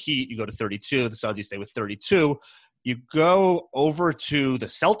go to the Heat, you go to 32. The Suns, you stay with 32. You go over to the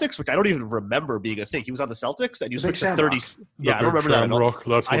Celtics, which I don't even remember being a thing. He was on the Celtics, and you switched to 30. Yeah, I don't remember that at all.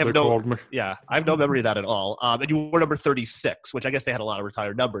 That's what they called me. Yeah, I have no memory of that at all. And you were number 36, which I guess they had a lot of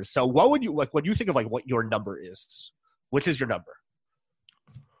retired numbers. So what would you when you think of what your number is? Which is your number?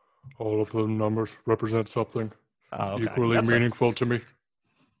 All of the numbers represent something equally meaningful to me.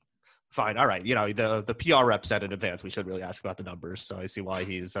 Fine. All right. The PR rep said in advance we should really ask about the numbers, so I see why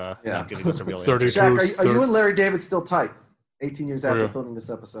he's not giving us a real answer. Shaq, are you and Larry David still tight 18 years after filming this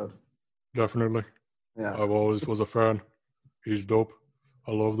episode? Definitely. Yeah. I've always was a fan. He's dope.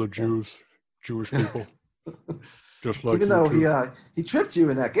 I love the Jewish people. Just like even though he tripped you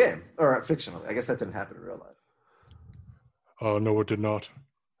in that game, or fictionally. I guess that didn't happen in real life. No, it did not.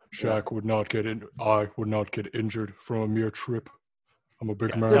 Shaq would not get in. I would not get injured from a mere trip. I'm a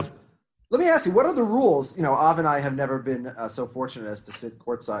big man. Let me ask you, what are the rules? Av and I have never been so fortunate as to sit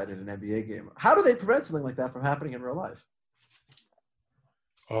courtside in an NBA game. How do they prevent something like that from happening in real life?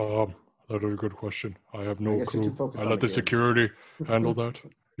 That is a good question. I have no clue. I let the security handle that.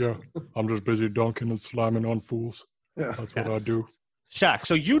 Yeah, I'm just busy dunking and slamming on fools. Yeah. That's what I do. Shaq,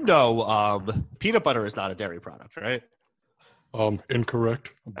 so peanut butter is not a dairy product, right?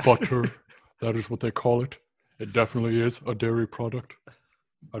 Incorrect. Butter, that is what they call it. It definitely is a dairy product.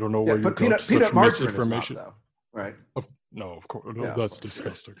 I don't know where you but got peanut such margarine misinformation. is not, though, right? No, of course. No, Yeah. that's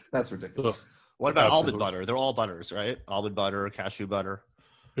disgusting. That's ridiculous. What about almond Absolutely. butter? They're all butters, right? Almond butter, cashew butter.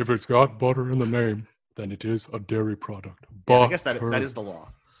 If it's got butter in the name, then it is a dairy product. Yeah, I guess that is the law.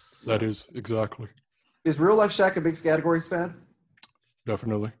 That is, exactly. Is Real Life Shaq a big categories fan?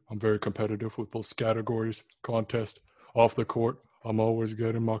 Definitely. I'm very competitive with both categories, contest, off the court. I'm always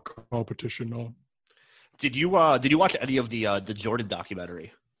getting my competition on. Did you watch any of the Jordan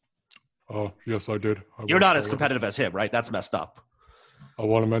documentary? Yes, I did. You're not as competitive as him, right? That's messed up. I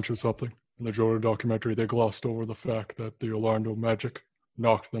want to mention something. In the Jordan documentary, they glossed over the fact that the Orlando Magic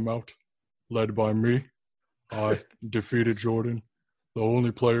knocked them out, led by me. I defeated Jordan. The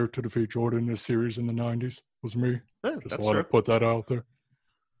only player to defeat Jordan in a series in the 90s was me. Yeah, Just that's want true. to put that out there.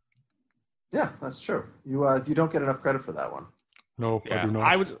 Yeah, that's true. You don't get enough credit for that one. No, Yeah, I do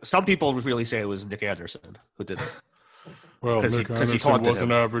not. Some people would really say it was Nick Anderson who did it. Well, 'cause he- Nick 'cause he Anderson taunted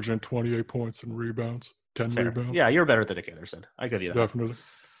wasn't him. averaging 28 points and rebounds, 10 Fair. rebounds. Yeah, you're better than Nick Anderson. I give you that. Definitely.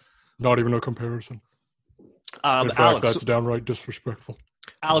 Not even a comparison. In fact, Alex, that's downright disrespectful.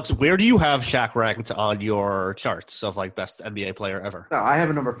 Alex, where do you have Shaq ranked on your charts of like best NBA player ever? No, I have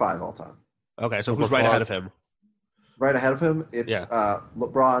a number 5 all time. Okay, so Number who's right 5. ahead of him? Right ahead of him, it's Yeah.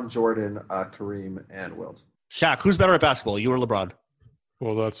 LeBron, Jordan, Kareem, and Wilt. Shaq, who's better at basketball, you or LeBron?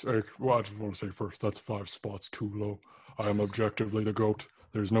 Well, I just want to say first, that's 5 spots too low. I am objectively the GOAT.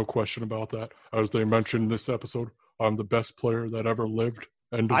 There's no question about that. As they mentioned in this episode, I'm the best player that ever lived.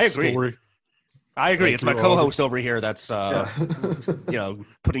 End of I agree. story. I agree. Thank It's my you, co-host over here that's Yeah.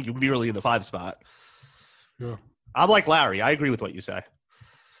 putting you merely in the 5 spot. Yeah. I'm like Larry. I agree with what you say.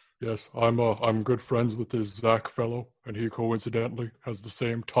 Yes, I'm good friends with this Zach fellow, and he coincidentally has the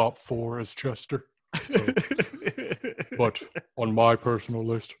same top 4 as Chester. So, but on my personal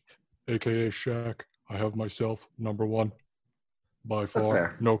list, aka Shaq, I have myself number 1 by far. That's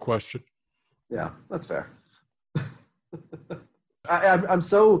fair. No question. Yeah, that's fair. I'm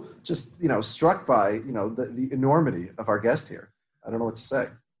so just struck by the enormity of our guest here. I don't know what to say.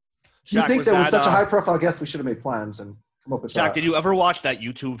 You Shaq, think was that with that, such a high profile guest, we should have made plans and come up with Shaq, that. did you ever watch that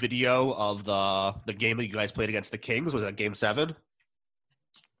YouTube video of the game that you guys played against the Kings? Was that Game 7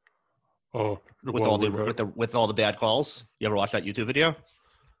 Oh, with all the bad calls? You ever watch that YouTube video?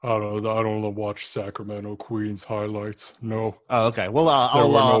 I don't watch Sacramento Queens highlights. No. Oh, okay. Well, There were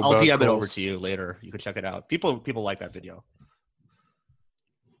no I'll bad DM it over calls. to you later. You can check it out. People like that video.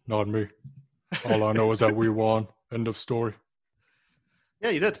 Not me. All I know is that we won. End of story. Yeah,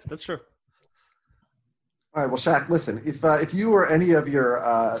 you did. That's true. All right, well, Shaq, listen, if you or any of your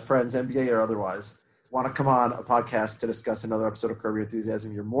friends, NBA or otherwise, want to come on a podcast to discuss another episode of Curb Your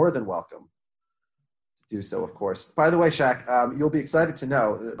Enthusiasm, you're more than welcome to do so, of course. By the way, Shaq, you'll be excited to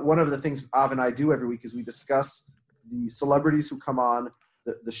know that one of the things Av and I do every week is we discuss the celebrities who come on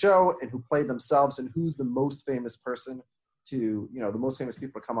the show and who play themselves and who's the most famous person to, the most famous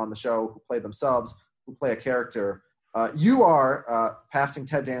people to come on the show who play themselves, who play a character. You are, passing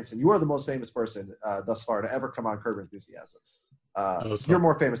Ted Danson, you are the most famous person thus far to ever come on Curb Your Enthusiasm. You're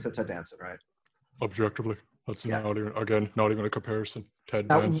more famous than Ted Danson, right? Objectively. That's Yeah. not even a comparison. Ted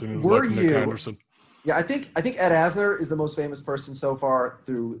Now, Danson is were like Nick you- Anderson. Yeah, I think Ed Asner is the most famous person so far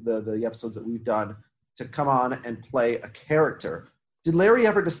through the episodes that we've done to come on and play a character. Did Larry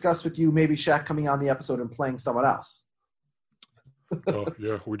ever discuss with you maybe Shaq coming on the episode and playing someone else?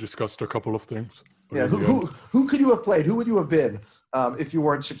 Yeah, we discussed a couple of things. But Yeah, in the who could you have played? Who would you have been if you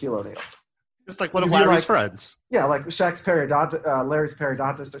weren't Shaquille O'Neal? Just like one of You'd be Larry's like- friends. Yeah, like Shaq's Larry's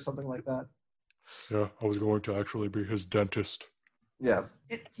periodontist or something like that. Yeah, I was going to actually be his dentist. Yeah,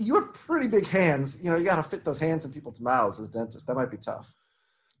 you have pretty big hands. You got to fit those hands in people's mouths as a dentist. That might be tough.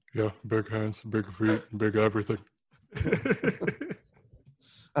 Yeah, big hands, big feet, big everything.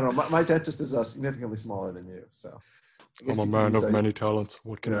 I don't know. My dentist is significantly smaller than you, so. I guess I'm a you could man use of many talents.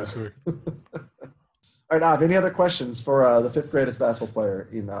 What can Yeah. I say? All right, Av, any other questions for the 5th greatest basketball player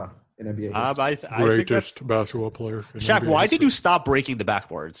in NBA history? I think that's... Greatest basketball player. In Shaq, NBA why history. did you stop breaking the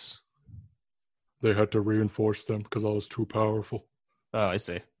backboards? They had to reinforce them because I was too powerful. Oh, I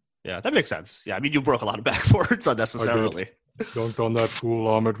see. Yeah, that makes sense. Yeah, I mean, you broke a lot of backboards unnecessarily. Dunked on that fool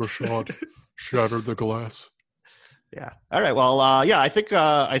Ahmed Rashad. Shattered the glass. Yeah. All right. Well, I think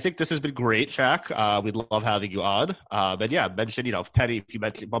this has been great, Shaq. We'd love having you on. And yeah, mention if Penny, if you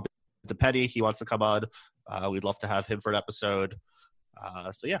bump into Penny, he wants to come on. We'd love to have him for an episode.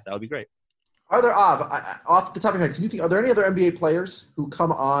 So yeah, that would be great. Are there, off the top of your head, can you think, are there any other NBA players who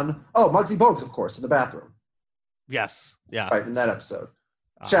come on? Oh, Muggsy Bogues, of course, in the bathroom. Yes. Yeah. Right, in that episode.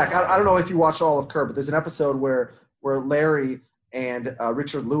 Shaq, I don't know if you watch all of Curb, but there's an episode where Larry and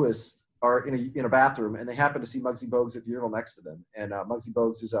Richard Lewis are in a bathroom, and they happen to see Muggsy Bogues at the urinal next to them. And Muggsy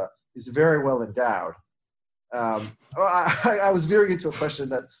Bogues is very well endowed. I was veering into a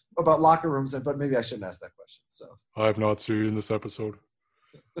question about locker rooms, but maybe I shouldn't ask that question. So I have not seen this episode.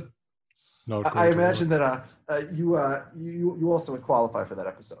 I imagine that you also would qualify for that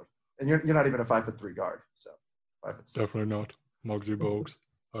episode, and you're not even a 5'3" guard, so 5'6". Definitely not Muggsy Bogues.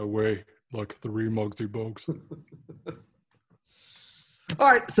 I weigh like 3 Muggsy Bogues. All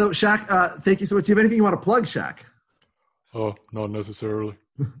right, so Shaq, thank you so much. Do you have anything you want to plug, Shaq? Oh, not necessarily.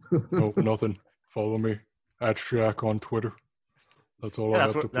 Nope, nothing. Follow me at Shaq on Twitter. That's all I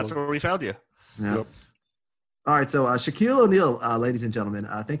have to plug. That's where we found you. Yeah. Yep. All right, so Shaquille O'Neal, ladies and gentlemen,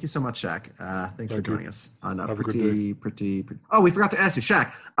 thank you so much, Shaq. Thanks for joining us on pretty. Oh, we forgot to ask you,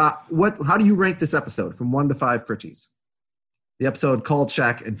 Shaq. How do you rank this episode from 1 to 5 pretties? The episode called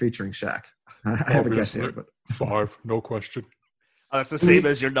Shaq and featuring Shaq. I have a guess here, but 5, no question. That's the same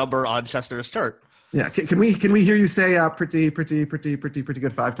as your number on Chester's chart. Yeah, can we hear you say pretty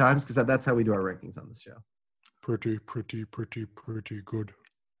good 5 times? Because that's how we do our rankings on this show. Pretty good.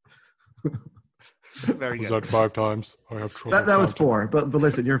 Very Was good. that 5 times? I have trouble. That was counting. 4, but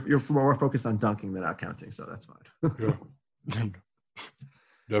listen, you're more focused on dunking than out counting, so that's fine. Yeah.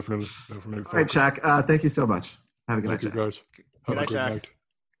 Definitely. All right, Shaq, thank you so much. Have a good night, Thank you, guys. Have Good a good night, night.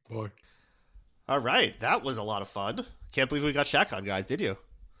 Bye. All right, that was a lot of fun. Can't believe we got Shaq on, guys. Did you?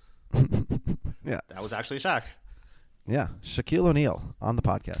 Yeah. That was actually Shaq. Yeah, Shaquille O'Neal on the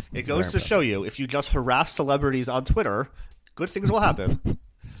podcast. It goes to show you, if you just harass celebrities on Twitter, good things will happen.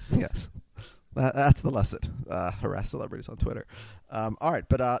 Yes. That's the lesson. Harass celebrities on Twitter. All right,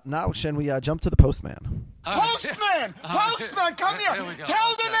 but now, Shen, we jump to the postman. Postman! Postman, come here! Here we go.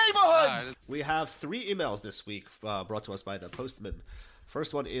 Tell the neighborhood! Right. We have 3 emails this week brought to us by the postman.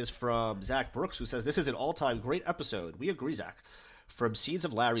 First one is from Zach Brooks, who says, "This is an all-time great episode." We agree, Zach. From seeds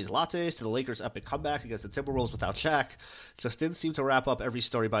of Larry's lattes to the Lakers' epic comeback against the Timberwolves without Shaq, just didn't seem to wrap up every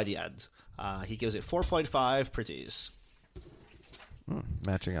story by the end. He gives it 4.5 pretties.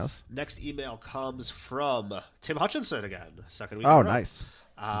 Matching us. Next email comes from Tim Hutchinson again. Second week. Oh, in a row. nice.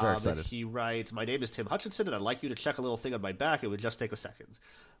 I'm very excited. He writes, "My name is Tim Hutchinson, and I'd like you to check a little thing on my back. It would just take a second.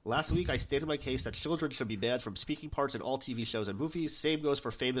 Last week, I stated my case that children should be banned from speaking parts in all TV shows and movies. Same goes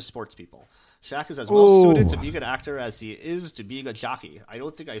for famous sports people. Shaq is as well suited to being an actor as he is to being a jockey. I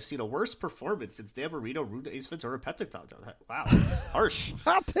don't think I've seen a worse performance since Dan Marino, Rune Ace Ventura, Penticton. Wow, harsh.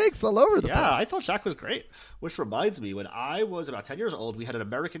 Hot takes all over the place. Yeah, I thought Shaq was great. Which reminds me, when I was about 10 years old, we had an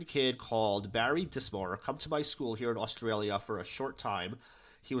American kid called Barry Dismore come to my school here in Australia for a short time.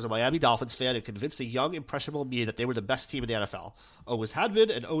 He was a Miami Dolphins fan and convinced a young, impressionable me that they were the best team in the NFL. Always had been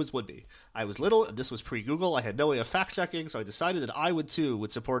and always would be. I was little, and this was pre-Google. I had no way of fact-checking, so I decided that I would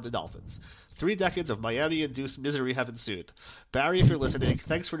support the Dolphins. 3 decades of Miami-induced misery have ensued. Barry, if you're listening,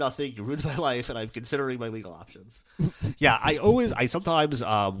 thanks for nothing. You ruined my life, and I'm considering my legal options." Yeah, I sometimes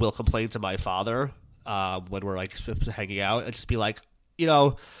will complain to my father when we're like hanging out and just be like, do you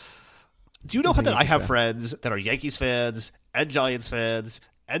know that I have friends that are Yankees fans and Giants fans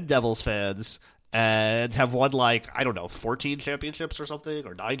and Devils fans and have won 14 championships or something,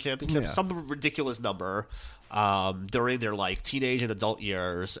 or 9 championships, some ridiculous number during their teenage and adult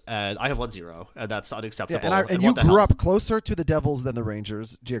years, and I have 1-0, and that's unacceptable. Yeah, and you grew up closer to the Devils than the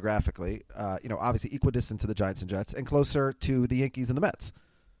Rangers geographically. Obviously equidistant to the Giants and Jets, and closer to the Yankees and the Mets.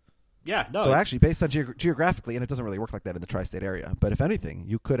 Yeah, no. So actually, based on geographically, and it doesn't really work like that in the tri-state area. But if anything,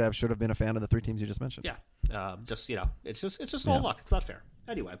 you should have been a fan of the 3 teams you just mentioned. Yeah, it's just all luck. It's not fair.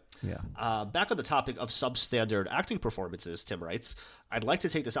 Anyway, back on the topic of substandard acting performances, Tim writes, "I'd like to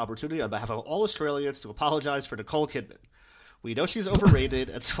take this opportunity on behalf of all Australians to apologize for Nicole Kidman. We know she's overrated,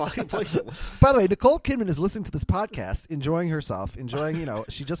 and so By the way, Nicole Kidman is listening to this podcast, enjoying herself,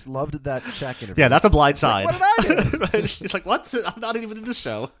 she just loved that Shaq interview. Yeah, that's a blind side. Like, what did I do? Right? She's like, what? I'm not even in this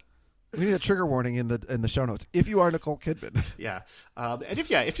show. We need a trigger warning in the show notes if you are Nicole Kidman. Yeah, and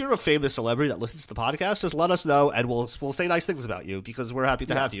if you're a famous celebrity that listens to the podcast, just let us know, and we'll say nice things about you because we're happy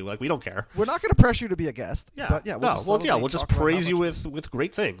to have you. We don't care. We're not going to pressure you to be a guest. Yeah, but we'll just praise you with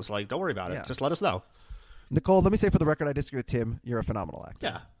great things. Don't worry about it. Just let us know. Nicole, let me say for the record, I disagree with Tim. You're a phenomenal actor.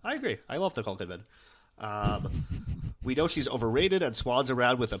 Yeah, I agree. I love Nicole Kidman. We know she's overrated and swans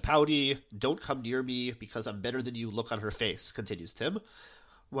around with a pouty, "Don't come near me because I'm better than you" look on her face, continues Tim.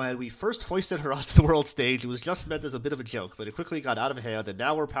 When we first foisted her onto the world stage, it was just meant as a bit of a joke, but it quickly got out of hand, and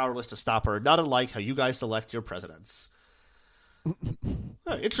now we're powerless to stop her, not unlike how you guys select your presidents.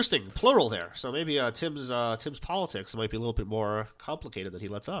 Interesting. Plural there. So maybe Tim's politics might be a little bit more complicated than he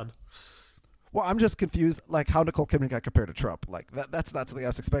lets on. Well, I'm just confused, how Nicole Kidman got compared to Trump. That's not something I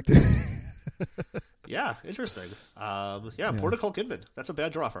was expecting. Yeah, interesting. Poor Nicole Kidman. That's a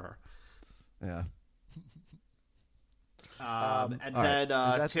bad draw for her. Yeah. And all then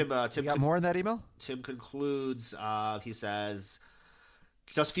right. Tim you got more in that email? Tim concludes. He says,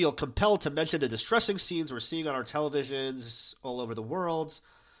 "Just feel compelled to mention the distressing scenes we're seeing on our televisions all over the world.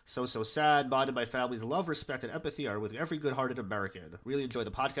 So sad. Mine and my family's love, respect, and empathy are with every good-hearted American. Really enjoy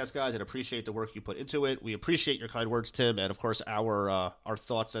the podcast, guys, and appreciate the work you put into it. We appreciate your kind words, Tim, and of course our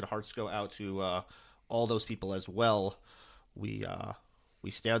thoughts and hearts go out to all those people as well. We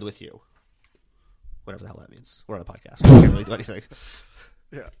stand with you." Whatever the hell that means. We're on a podcast. We can't really do anything.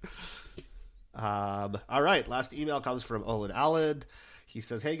 Yeah. All right. Last email comes from Olin Allen. He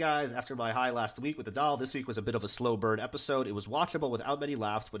says, "Hey guys, after my high last week with the doll, this week was a bit of a slow burn episode. It was watchable without many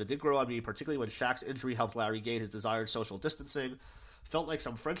laughs, but it did grow on me, particularly when Shaq's injury helped Larry gain his desired social distancing. Felt like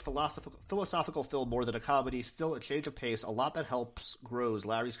some French philosophical film more than a comedy. Still a change of pace, a lot that helps grows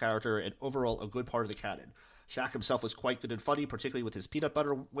Larry's character, and overall a good part of the canon. Shaq himself was quite good and funny, particularly with his peanut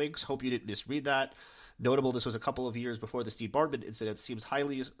butter winks. Hope you didn't misread that. Notable, this was a couple of years before the Steve Bartman incident. Seems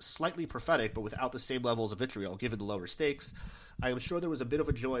slightly prophetic, but without the same levels of vitriol, given the lower stakes. I am sure there was a bit of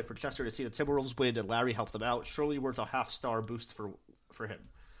a joy for Chester to see the Timberwolves win and Larry help them out. Surely worth a half-star boost for him."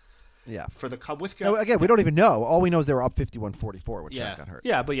 Yeah. For the Come With guy. No, again, we don't even know. All we know is they were up 51-44 when Shaq got hurt.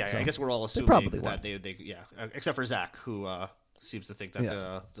 Yeah, but So I guess we're all assuming probably that won. they except for Zach, who seems to think that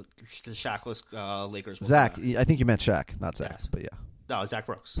the Shaqless Lakers will Zach, win. I think you meant Shaq, not Zach, Yes. but yeah. No, Zach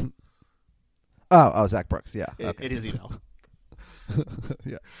Brooks. Oh, Zach Brooks, yeah. Okay. In his email.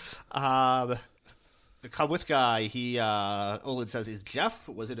 Yeah. The Come With guy, Olin says, "Is Jeff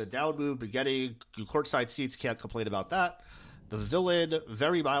was in a down mood, but getting courtside seats, can't complain about that. The villain,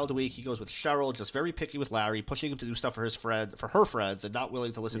 very mild week. He goes with Cheryl, just very picky with Larry, pushing him to do stuff for her friends, and not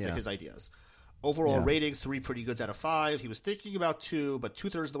willing to listen to his ideas. Overall rating, 3 pretty goods out of 5. He was thinking about 2, but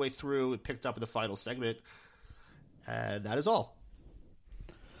 2/3 of the way through, it picked up in the final segment. And that is all."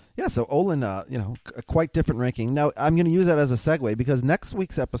 Yeah, so Olin, a quite different ranking. Now, I'm going to use that as a segue because next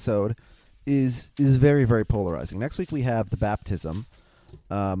week's episode is very, very polarizing. Next week we have the baptism.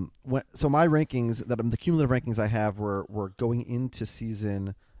 So my rankings, the cumulative rankings I have, were going into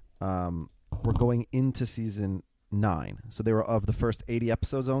season, season 9. So they were of the first 80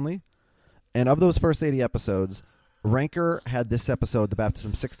 episodes only, and of those first 80 episodes, Ranker had this episode, the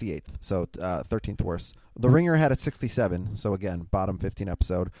baptism, 68th, so 13th worst. The Ringer had it 67, so again, bottom 15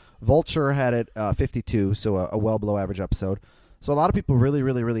 episode. Vulture had it 52, so a well below average episode. So a lot of people really,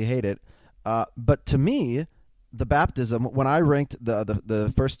 really, really hate it. But to me, the baptism, when I ranked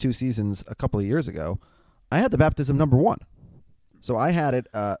the first 2 seasons a couple of years ago, I had the baptism number 1. So I had it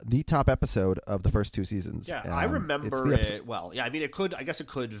the top episode of the first 2 seasons. Yeah, I remember it well. Yeah, I mean, I guess it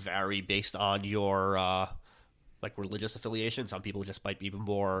could vary based on your religious affiliation. Some people just might be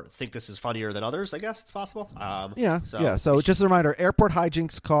more think this is funnier than others. I guess it's possible. So just a reminder: airport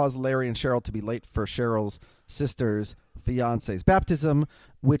hijinks caused Larry and Cheryl to be late for Cheryl's sister's fiance's baptism,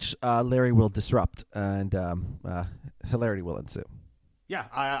 which Larry will disrupt, and hilarity will ensue. Yeah,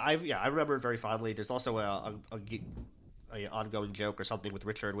 I remember it very fondly. There's also a ongoing joke or something with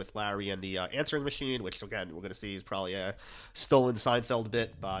Richard with Larry and the answering machine, which again we're going to see is probably a stolen Seinfeld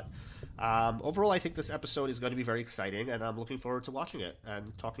bit, but. Overall, I think this episode is going to be very exciting, and I'm looking forward to watching it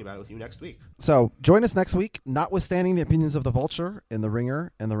and talking about it with you next week. So join us next week, notwithstanding the opinions of the Vulture and the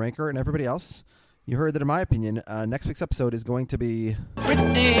Ringer and the Ranker and everybody else. You heard that in my opinion, next week's episode is going to be... pretty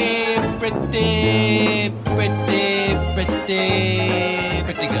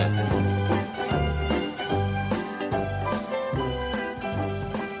good.